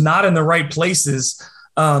he's just not in the right places.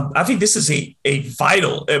 I think this is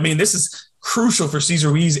this is crucial for Cesar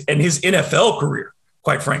Ruiz and his NFL career,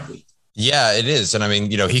 quite frankly. Yeah, it is. And I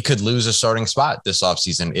mean, he could lose a starting spot this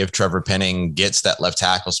offseason if Trevor Penning gets that left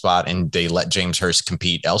tackle spot and they let James Hurst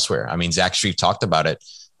compete elsewhere. I mean, Zach Strief talked about it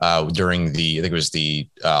during I think it was the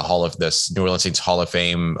New Orleans Saints Hall of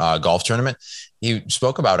Fame golf tournament. he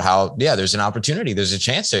spoke about how, there's an opportunity. There's a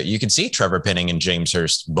chance that you can see Trevor Penning and James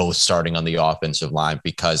Hurst both starting on the offensive line,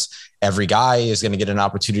 because every guy is going to get an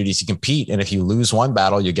opportunity to compete. And if you lose one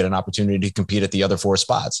battle, you get an opportunity to compete at the other 4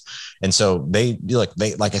 spots. And so they,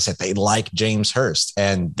 like I said, they like James Hurst,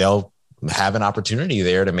 and they'll have an opportunity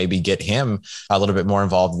there to maybe get him a little bit more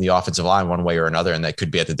involved in the offensive line one way or another. And that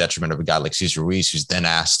could be at the detriment of a guy like Cesar Ruiz, who's then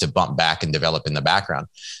asked to bump back and develop in the background.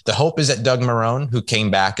 The hope is that Doug Marrone, who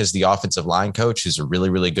came back as the offensive line coach, who's a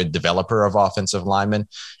really, really good developer of offensive linemen,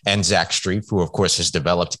 and Zach Strief, who of course has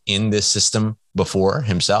developed in this system before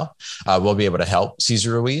himself, will be able to help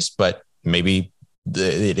Cesar Ruiz, but maybe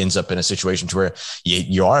it ends up in a situation to where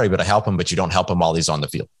you are able to help him, but you don't help him while he's on the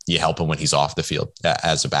field. You help him when he's off the field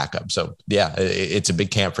as a backup. So it's a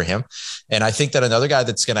big camp for him. And I think that another guy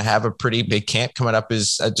that's going to have a pretty big camp coming up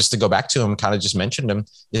is, just to go back to him, kind of just mentioned him,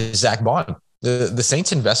 is Zach Bond. The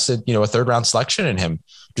Saints invested, a 3rd round selection in him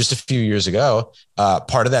just a few years ago,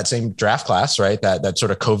 part of that same draft class, right? That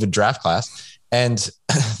sort of COVID draft class. And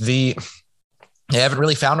they haven't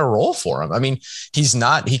really found a role for him. I mean,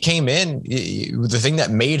 he came in, the thing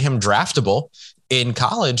that made him draftable in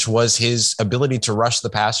college was his ability to rush the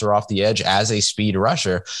passer off the edge as a speed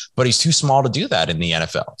rusher, but he's too small to do that in the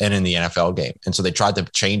NFL and in the NFL game. And so they tried to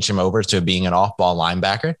change him over to being an off-ball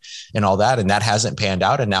linebacker and all that. And that hasn't panned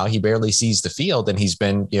out. And now he barely sees the field, and he's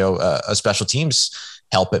been, a special teams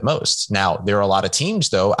help at most. Now, there are a lot of teams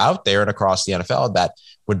though out there and across the NFL that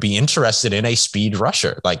would be interested in a speed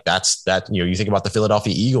rusher. Like you think about the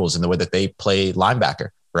Philadelphia Eagles and the way that they play linebacker,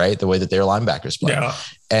 right? The way that their linebackers play. Yeah.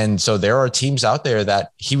 And so there are teams out there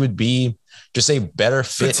that he would be just a better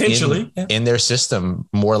fit in their system,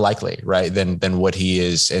 more likely, right? Than what he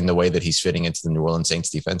is in the way that he's fitting into the New Orleans Saints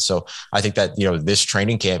defense. So I think that, this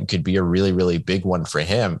training camp could be a really, really big one for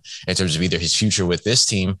him in terms of either his future with this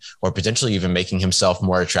team or potentially even making himself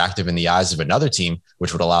more attractive in the eyes of another team,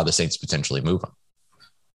 which would allow the Saints to potentially move him.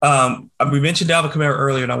 We mentioned Alvin Kamara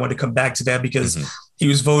earlier, and I wanted to come back to that because he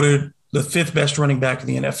was voted the 5th best running back in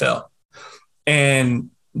the NFL. And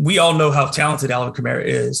we all know how talented Alvin Kamara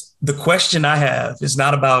is. The question I have is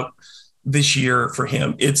not about this year for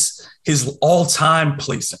him. It's his all-time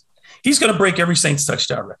placing. He's going to break every Saints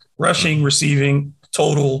touchdown record, rushing, receiving,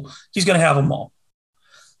 total. He's going to have them all.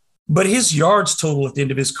 But his yards total at the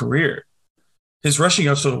end of his career, his rushing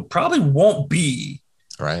yards total probably won't be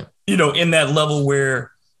right, in that level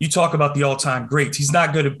where you talk about the all-time greats. He's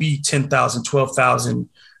not going to be 10,000, 12,000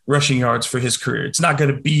 rushing yards for his career. It's not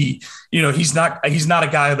going to be, he's not a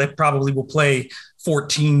guy that probably will play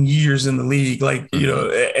 14 years in the league, like,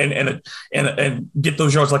 and get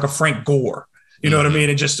those yards like a Frank Gore, what I mean?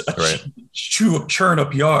 And just churn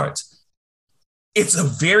up yards. It's a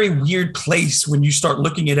very weird place when you start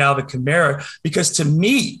looking at Alvin Kamara, because to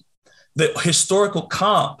me, the historical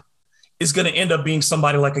comp is going to end up being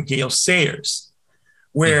somebody like a Gale Sayers,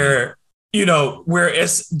 where,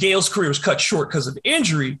 whereas Gale's career was cut short because of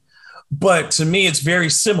injury, but to me, it's very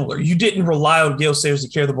similar. You didn't rely on Gale Sayers to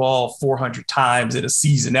carry the ball 400 times in a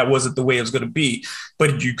season. That wasn't the way it was going to be,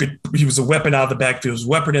 but he was a weapon out of the backfield, was a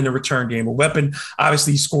weapon in the return game, a weapon.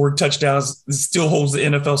 Obviously, he scored touchdowns, still holds the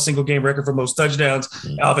NFL single game record for most touchdowns.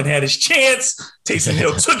 Alvin had his chance. Taysom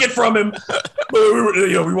Hill took it from him.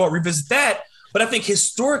 We won't revisit that. But I think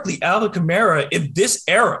historically, Alvin Kamara in this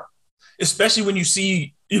era, especially when you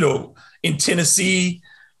see, in Tennessee,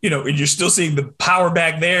 and you're still seeing the power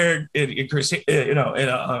back there in Chris, in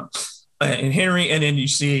Henry. And then you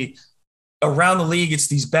see around the league, it's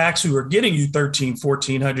these backs who are getting you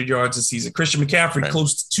 1,400 yards a season. Christian McCaffrey,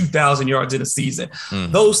 close to 2,000 yards in a season.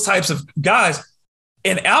 Those types of guys.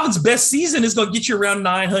 And Alvin's best season is going to get you around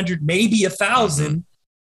 900, maybe 1,000.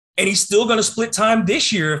 And he's still going to split time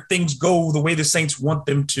this year if things go the way the Saints want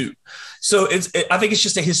them to. So I think it's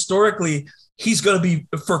just historically, he's going to be,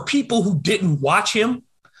 for people who didn't watch him,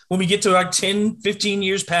 when we get to like 10, 15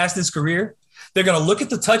 years past his career, they're going to look at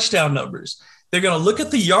the touchdown numbers. They're going to look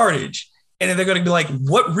at the yardage, and then they're going to be like,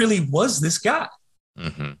 what really was this guy?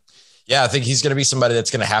 Yeah, I think he's going to be somebody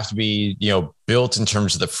that's going to have to be, built in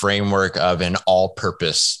terms of the framework of an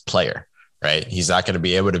all-purpose player, right? He's not going to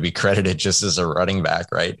be able to be credited just as a running back,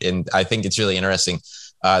 right? And I think it's really interesting.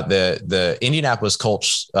 The Indianapolis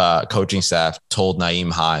Colts coaching staff told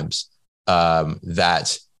Nyheim Hines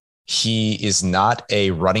that he is not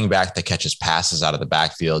a running back that catches passes out of the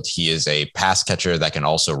backfield. He is a pass catcher that can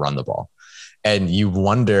also run the ball. And you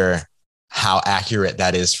wonder how accurate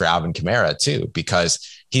that is for Alvin Kamara too, because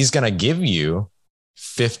he's going to give you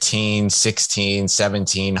 15, 16,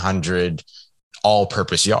 1,700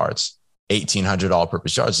 all-purpose yards, 1,800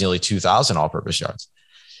 all-purpose yards, nearly 2,000 all-purpose yards.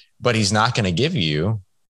 But he's not going to give you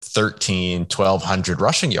 1,300, 1,200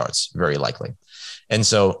 rushing yards, very likely. And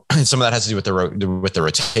so some of that has to do with the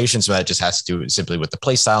rotation. Some of that just has to do simply with the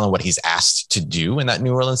play style and what he's asked to do in that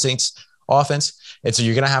New Orleans Saints offense. And so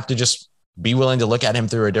you're going to have to just be willing to look at him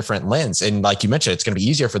through a different lens. And like you mentioned, it's going to be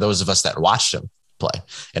easier for those of us that watched him play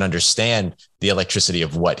and understand the electricity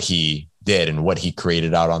of what he did and what he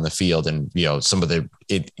created out on the field, and some of the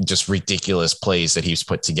just ridiculous plays that he's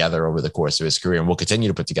put together over the course of his career and will continue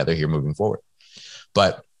to put together here moving forward.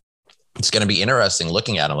 But it's going to be interesting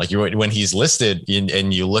looking at him. Like when he's listed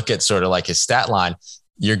and you look at sort of like his stat line,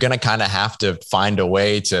 you're going to kind of have to find a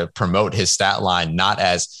way to promote his stat line, not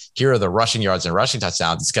as here are the rushing yards and rushing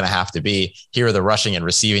touchdowns. It's going to have to be here are the rushing and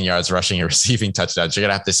receiving yards, rushing and receiving touchdowns. You're going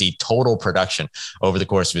to have to see total production over the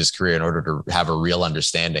course of his career in order to have a real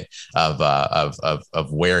understanding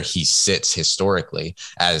of where he sits historically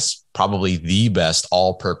as probably the best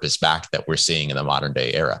all-purpose back that we're seeing in the modern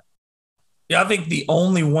day era. Yeah, I think the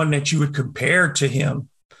only one that you would compare to him,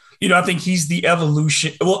 I think he's the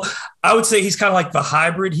evolution. Well, I would say he's kind of like the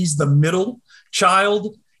hybrid. He's the middle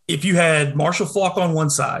child. If you had Marshall Faulk on one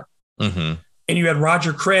side and you had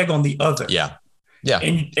Roger Craig on the other,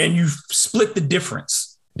 and you split the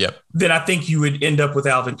difference, then I think you would end up with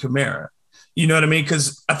Alvin Kamara. You know what I mean?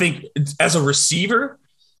 Because I think as a receiver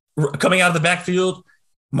coming out of the backfield,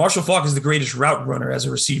 Marshall Faulk is the greatest route runner as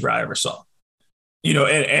a receiver I ever saw.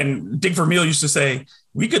 And Dick Vermeil used to say,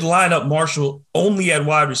 we could line up Marshall only at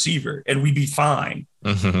wide receiver and we'd be fine,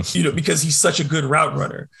 because he's such a good route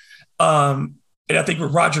runner. And I think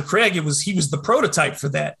with Roger Craig, he was the prototype for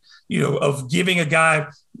that, of giving a guy,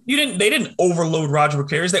 they didn't overload Roger with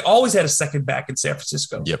carries. They always had a second back in San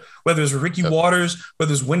Francisco, whether it was Ricky Waters,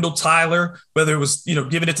 whether it was Wendell Tyler, whether it was,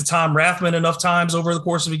 giving it to Tom Rathman enough times over the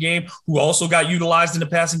course of a game, who also got utilized in the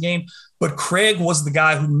passing game. But Craig was the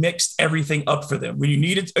guy who mixed everything up for them. When you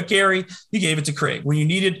needed a carry, you gave it to Craig. When you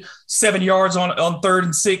needed 7 yards on 3rd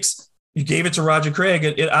and 6, you gave it to Roger Craig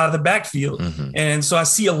out of the backfield. And so I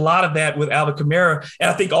see a lot of that with Alvin Kamara.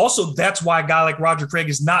 And I think also that's why a guy like Roger Craig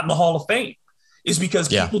is not in the Hall of Fame, is because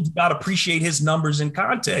people do not appreciate his numbers in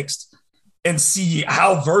context and see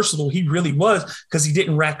how versatile he really was, because he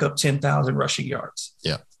didn't rack up 10,000 rushing yards.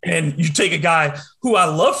 And you take a guy who I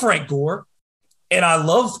love, Frank Gore, and I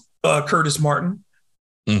love Curtis Martin.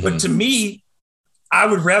 But to me, I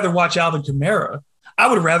would rather watch Alvin Kamara. I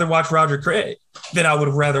would rather watch Roger Craig than I would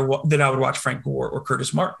watch Frank Gore or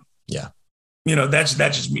Curtis Martin. That's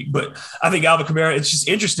just me. But I think Alvin Kamara, it's just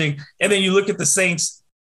interesting. And then you look at the Saints,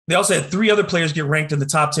 they also had 3 other players get ranked in the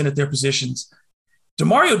top 10 at their positions.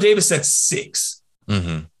 Demario Davis at 6.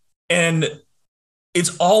 And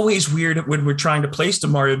it's always weird when we're trying to place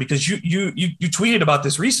Demario, because you tweeted about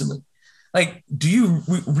this recently. Like,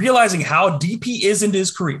 realizing how deep he is into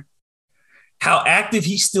his career, how active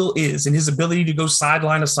he still is, and his ability to go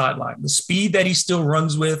sideline to sideline, the speed that he still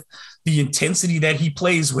runs with, the intensity that he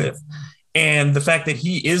plays with, and the fact that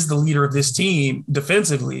he is the leader of this team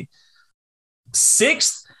defensively.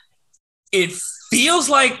 6th, it feels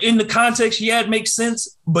like in the context, it makes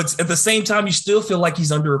sense, but at the same time, you still feel like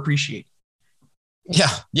he's underappreciated.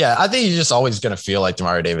 Yeah. I think you're just always going to feel like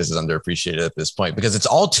Demario Davis is underappreciated at this point, because it's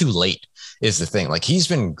all too late is the thing. Like, he's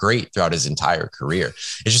been great throughout his entire career.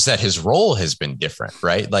 It's just that his role has been different,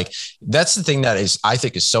 right? Like, that's the thing that I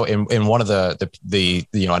think is so in one of the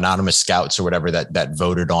anonymous scouts or whatever that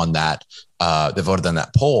voted on that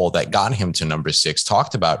poll that got him to number 6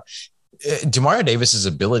 talked about Demario Davis's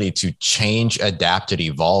ability to change, adapt, and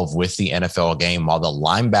evolve with the NFL game, while the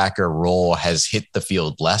linebacker role has hit the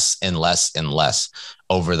field less and less and less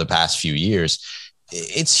over the past few years.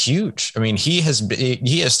 It's huge. I mean, he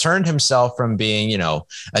has turned himself from being,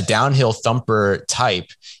 a downhill thumper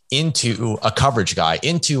type into a coverage guy,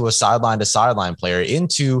 into a sideline to sideline player,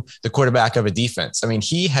 into the quarterback of a defense. I mean,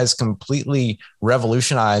 he has completely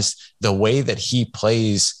revolutionized the way that he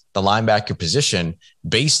plays the linebacker position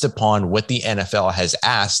based upon what the NFL has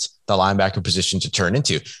asked the linebacker position to turn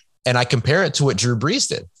into. And I compare it to what Drew Brees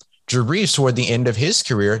did. Drew Brees, toward the end of his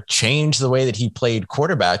career, changed the way that he played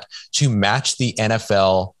quarterback to match the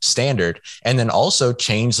NFL standard, and then also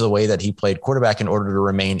changed the way that he played quarterback in order to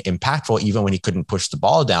remain impactful, even when he couldn't push the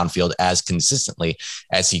ball downfield as consistently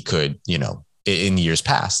as he could, in years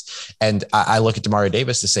past. And I look at Demario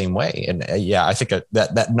Davis the same way. And I think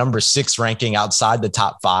that number 6 ranking outside the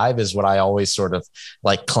top 5 is what I always sort of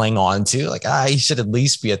like cling on to. Like, he should at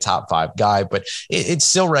least be a top 5 guy, but it's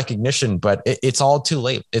still recognition, but it's all too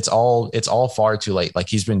late. It's all far too late. Like,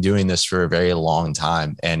 he's been doing this for a very long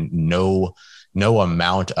time, and no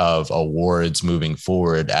amount of awards moving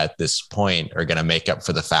forward at this point are going to make up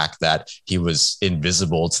for the fact that he was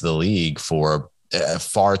invisible to the league for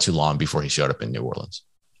far too long before he showed up in New Orleans.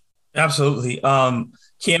 Absolutely.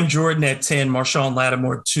 Cam Jordan at 10, Marshawn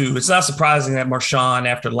Lattimore 2. It's not surprising that Marshawn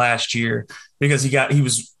after last year, because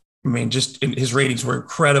his ratings were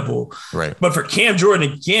incredible. Right. But for Cam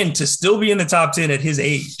Jordan, again, to still be in the top 10 at his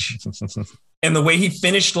age and the way he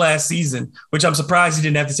finished last season, which I'm surprised he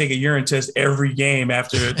didn't have to take a urine test every game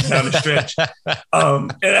after down the stretch.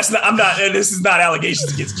 And this is not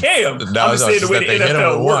allegations against Cam. I'm just saying the way the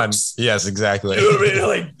NFL works. Yes, exactly. You know what I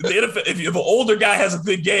mean? Like the NFL, if an older guy has a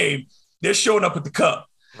good game, they're showing up with the cup.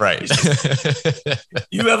 Right.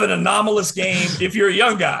 You have an anomalous game. If you're a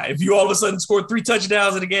young guy, if you all of a sudden scored 3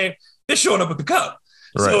 touchdowns in a game, they're showing up with the cup.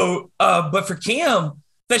 Right. So, but for Cam,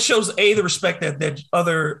 that shows the respect that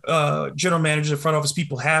other general managers and front office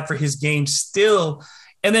people have for his game still.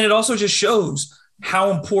 And then it also just shows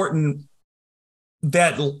how important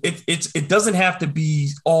that it doesn't have to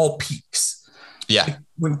be all peaks. Yeah.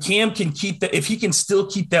 When Cam can keep that, if he can still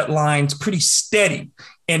keep that line pretty steady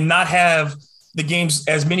and not have the games,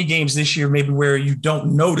 as many games this year, maybe where you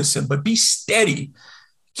don't notice him, but be steady.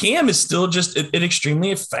 Cam is still just an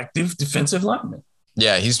extremely effective defensive lineman.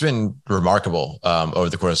 Yeah, he's been remarkable over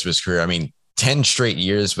the course of his career. I mean, 10 straight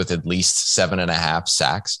years with at least 7.5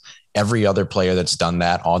 sacks. Every other player that's done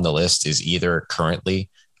that on the list is either currently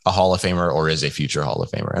a Hall of Famer or is a future Hall of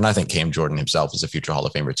Famer. And I think Cam Jordan himself is a future Hall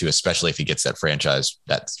of Famer too, especially if he gets that franchise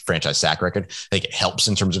sack record. I think it helps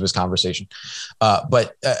in terms of his conversation.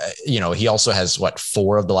 But he also has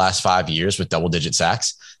 4 of the last 5 years with double-digit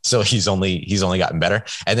sacks. So he's only gotten better.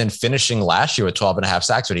 And then finishing last year with 12.5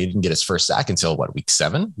 sacks, but he didn't get his first sack until week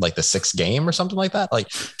 7, like the 6th game or something like that. Like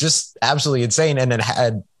just absolutely insane. And then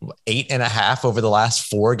had 8.5 over the last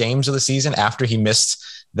 4 games of the season after he missed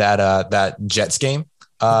that Jets game.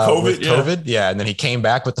 COVID. Yeah. And then he came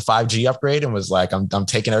back with the 5G upgrade and was like, I'm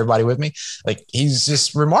taking everybody with me. Like he's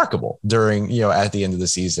just remarkable during, at the end of the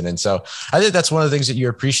season. And so I think that's one of the things that you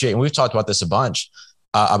appreciate. And we've talked about this a bunch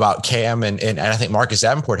about Cam and I think Marcus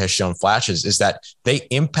Davenport has shown flashes is that they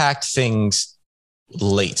impact things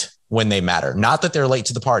late when they matter. Not that they're late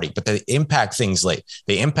to the party, but they impact things late.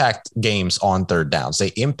 They impact games on third downs.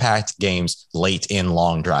 They impact games late in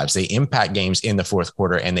long drives. They impact games in the fourth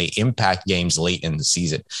quarter, and they impact games late in the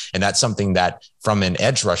season. And that's something that from an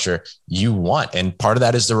edge rusher you want. And part of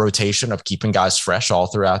that is the rotation of keeping guys fresh all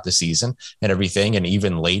throughout the season and everything. And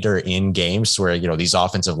even later in games where, these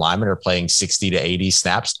offensive linemen are playing 60 to 80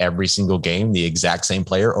 snaps every single game, the exact same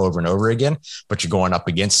player over and over again, but you're going up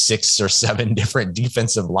against 6 or 7 different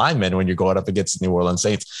defensive linemen when you're going up against the New Orleans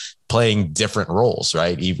Saints playing different roles,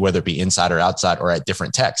 right? Whether it be inside or outside or at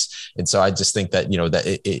different techs. And so I just think that,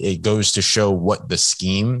 that it goes to show what the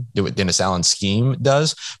scheme, what Dennis Allen's scheme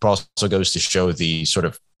does, but also goes to show the sort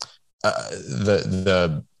of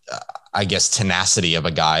I guess, tenacity of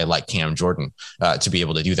a guy like Cam Jordan to be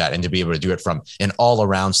able to do that and to be able to do it from an all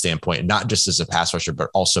around standpoint, not just as a pass rusher, but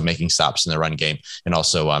also making stops in the run game and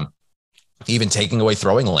also, even taking away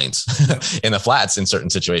throwing lanes in the flats in certain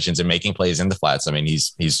situations and making plays in the flats. I mean,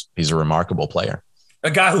 he's a remarkable player. A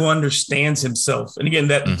guy who understands himself. And again,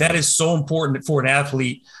 that is so important for an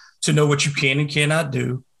athlete to know what you can and cannot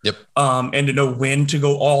do. Yep. And to know when to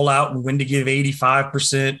go all out and when to give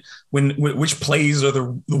 85%, which plays are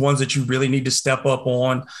the ones that you really need to step up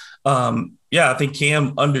on. I think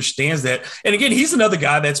Cam understands that. And again, he's another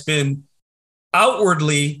guy that's been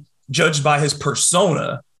outwardly judged by his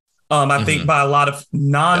persona. I think by a lot of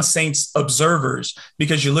non-Saints observers,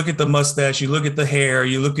 because you look at the mustache, you look at the hair,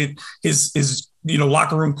 you look at his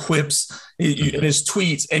locker room quips and his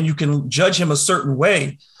tweets, and you can judge him a certain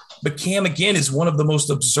way. But Cam, again, is one of the most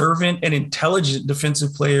observant and intelligent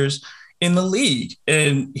defensive players in the league,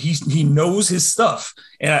 and he knows his stuff.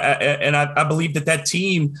 And I believe that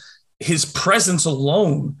team, his presence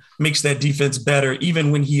alone makes that defense better,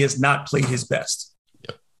 even when he has not played his best.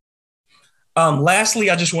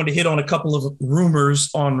 Lastly, I just wanted to hit on a couple of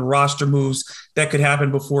rumors on roster moves that could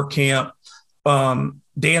happen before camp. Dan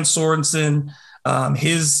Sorensen,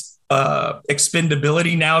 his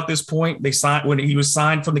expendability now at this point, when he was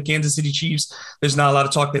signed from the Kansas City Chiefs, there's not a lot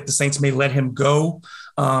of talk that the Saints may let him go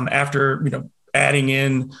after adding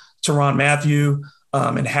in Tyrann Mathieu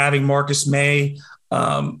and having Marcus May.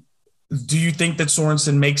 Do you think that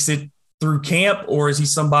Sorensen makes it through camp, or is he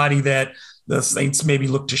somebody that the Saints maybe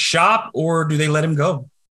look to shop, or do they let him go?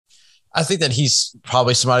 I think that he's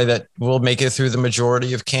probably somebody that will make it through the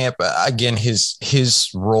majority of camp. Again,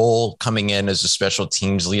 his role coming in as a special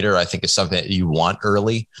teams leader, I think, is something that you want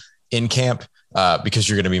early in camp. because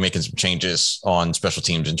you're going to be making some changes on special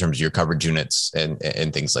teams in terms of your coverage units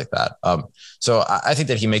and things like that. So I think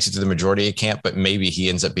that he makes it to the majority of camp, but maybe he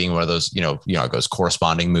ends up being one of those, it goes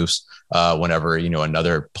corresponding moves whenever,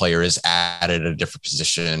 another player is added at a different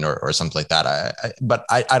position or something like that. But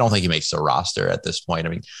I don't think he makes the roster at this point. I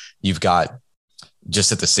mean, you've got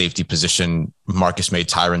just at the safety position, Marcus May,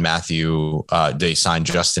 Tyrann Mathieu, they signed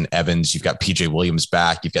Justin Evans. You've got PJ Williams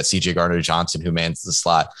back. You've got CJ Gardner-Johnson who mans the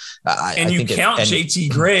slot. You count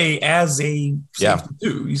JT Gray as a safety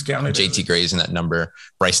too. He's counted. JT Gray is in that number.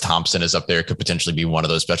 Bryce Thompson is up there. Could potentially be one of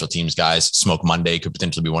those special teams guys. Smoke Monday could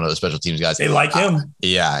potentially be one of those special teams guys. They like him.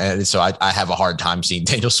 And so I have a hard time seeing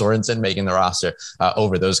Daniel Sorensen making the roster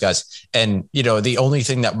over those guys. And, the only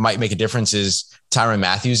thing that might make a difference is Tyrann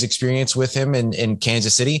Mathieu's experience with him in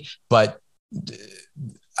Kansas City, but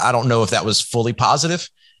I don't know if that was fully positive.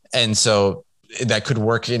 And so that could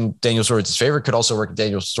work in Daniel Sorensen's favor, could also work in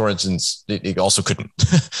Daniel Sorensen's. It also couldn't.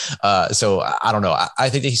 So I don't know. I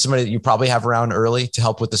think that he's somebody that you probably have around early to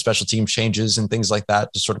help with the special team changes and things like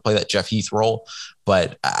that, to sort of play that Jeff Heath role.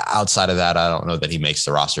 But outside of that, I don't know that he makes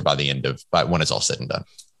the roster by when it's all said and done.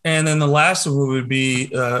 And then the last one would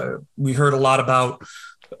be, we heard a lot about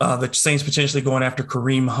the Saints potentially going after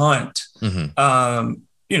Kareem Hunt. Mm-hmm.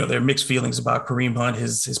 There are mixed feelings about Kareem Hunt,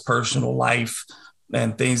 his personal life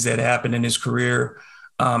and things that happened in his career.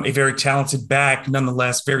 A very talented back,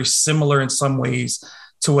 nonetheless, very similar in some ways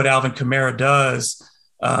to what Alvin Kamara does.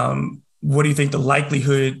 What do you think the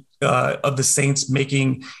likelihood of the Saints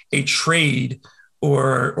making a trade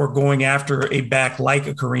or going after a back like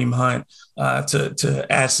a Kareem Hunt to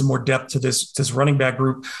add some more depth to this running back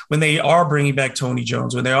group when they are bringing back Tony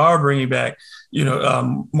Jones, when they are bringing back,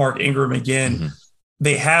 Mark Ingram again? Mm-hmm.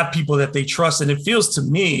 They have people that they trust. And it feels to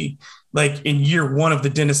me like in year one of the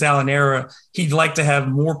Dennis Allen era, he'd like to have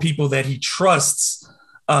more people that he trusts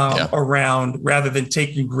around rather than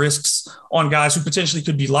taking risks on guys who potentially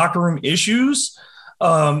could be locker room issues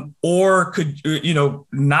or could,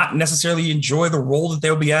 not necessarily enjoy the role that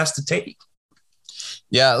they'll be asked to take.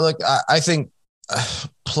 Yeah, look, I think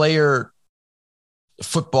player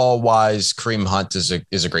football wise, Kareem Hunt is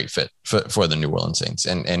a great fit for the New Orleans Saints.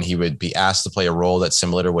 And he would be asked to play a role that's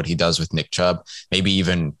similar to what he does with Nick Chubb, maybe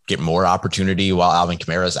even get more opportunity while Alvin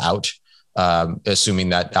Kamara is out. Assuming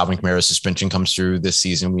that Alvin Kamara's suspension comes through this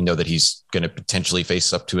season, we know that he's going to potentially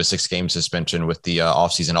face up to a 6-game suspension with the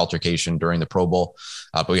offseason altercation during the Pro Bowl.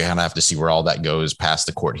 But we kind of have to see where all that goes past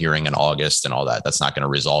the court hearing in August and all that. That's not going to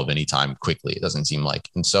resolve anytime quickly, it doesn't seem like.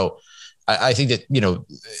 And so I think that,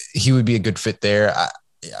 he would be a good fit there.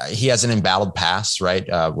 He has an embattled past, right?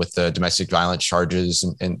 With the domestic violence charges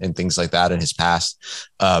and things like that in his past.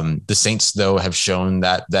 The Saints, though, have shown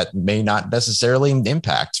that may not necessarily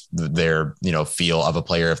impact their, feel of a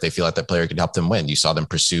player if they feel like that player could help them win. You saw them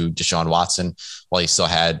pursue Deshaun Watson while he still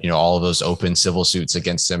had, all of those open civil suits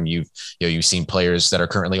against him. You've seen players that are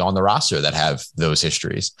currently on the roster that have those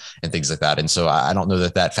histories and things like that. And so I don't know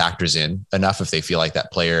that factors in enough if they feel like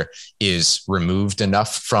that player is removed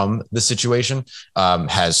enough from the situation,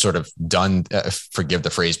 has sort of done, forgive the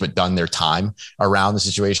phrase, but done their time around the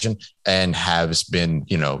situation and has been,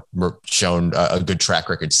 shown a good track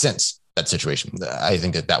record since that situation. I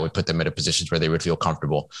think that would put them in a position where they would feel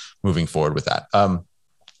comfortable moving forward with that.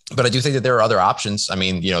 But I do think that there are other options. I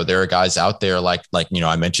mean, there are guys out there like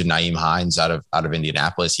I mentioned Nyheim Hines out of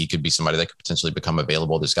Indianapolis. He could be somebody that could potentially become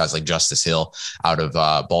available. There's guys like Justice Hill out of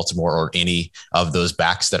Baltimore, or any of those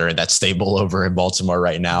backs that are in that stable over in Baltimore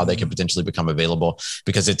right now. They could potentially become available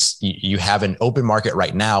because you have an open market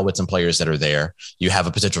right now with some players that are there. You have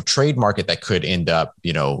a potential trade market that could end up,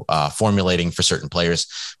 formulating for certain players.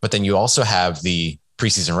 But then you also have the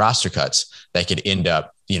preseason roster cuts that could end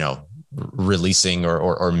up, releasing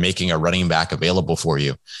or making a running back available for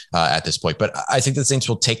you at this point. But I think the Saints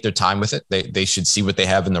will take their time with it. They should see what they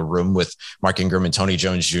have in the room with Mark Ingram and Tony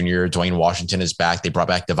Jones Jr. Dwayne Washington is back. They brought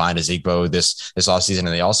back Devine Ezigbo this offseason, and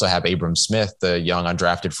they also have Abram Smith, the young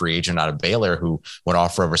undrafted free agent out of Baylor, who went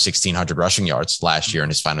off for over 1,600 rushing yards last year in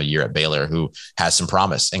his final year at Baylor, who has some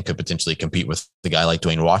promise and could potentially compete with the guy like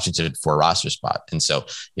Dwayne Washington for a roster spot. And so,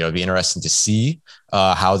 it'd be interesting to see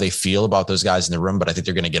how they feel about those guys in the room, but I think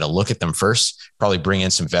they're going to get a look at them first, probably bring in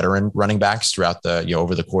some veteran running backs throughout the,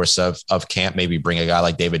 over the course of camp, maybe bring a guy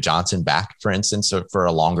like David Johnson back, for instance, for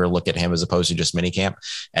a longer look at him as opposed to just mini camp,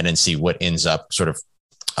 and then see what ends up sort of,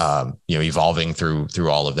 evolving through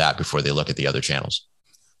all of that before they look at the other channels.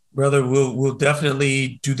 Brother, we'll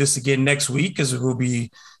definitely do this again next week as we'll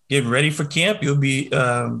be getting ready for camp. You'll be,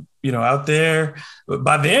 out there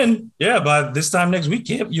by then. Yeah. By this time next week,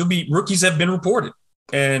 camp, rookies have been reported.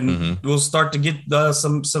 and we'll start to get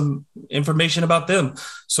some information about them.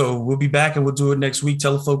 So we'll be back and we'll do it next week.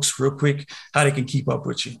 Tell the folks real quick how they can keep up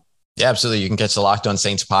with you. Yeah, absolutely. You can catch the Locked On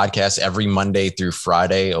Saints podcast every Monday through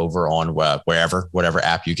Friday over on whatever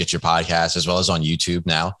app you get your podcast, as well as on YouTube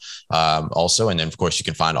now also. And then, of course, you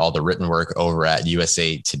can find all the written work over at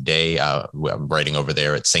USA Today. I'm writing over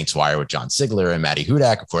there at Saints Wire with John Sigler and Matty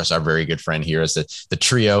Hudak. Of course, our very good friend here is the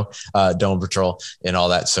trio, Dome Patrol and all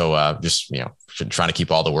that. So just, trying to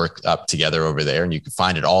keep all the work up together over there. And you can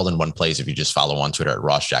find it all in one place if you just follow on Twitter at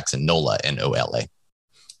Ross Jackson Nola, NOLA.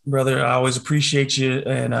 Brother, I always appreciate you,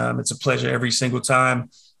 and it's a pleasure every single time.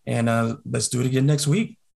 And let's do it again next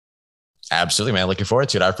week. Absolutely, man. Looking forward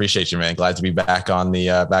to it. I appreciate you, man. Glad to be back on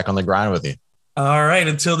the grind with you. All right.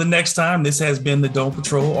 Until the next time, this has been the Dome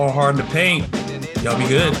Patrol, all hard in the paint. Y'all be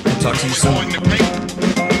good. We'll talk to you soon.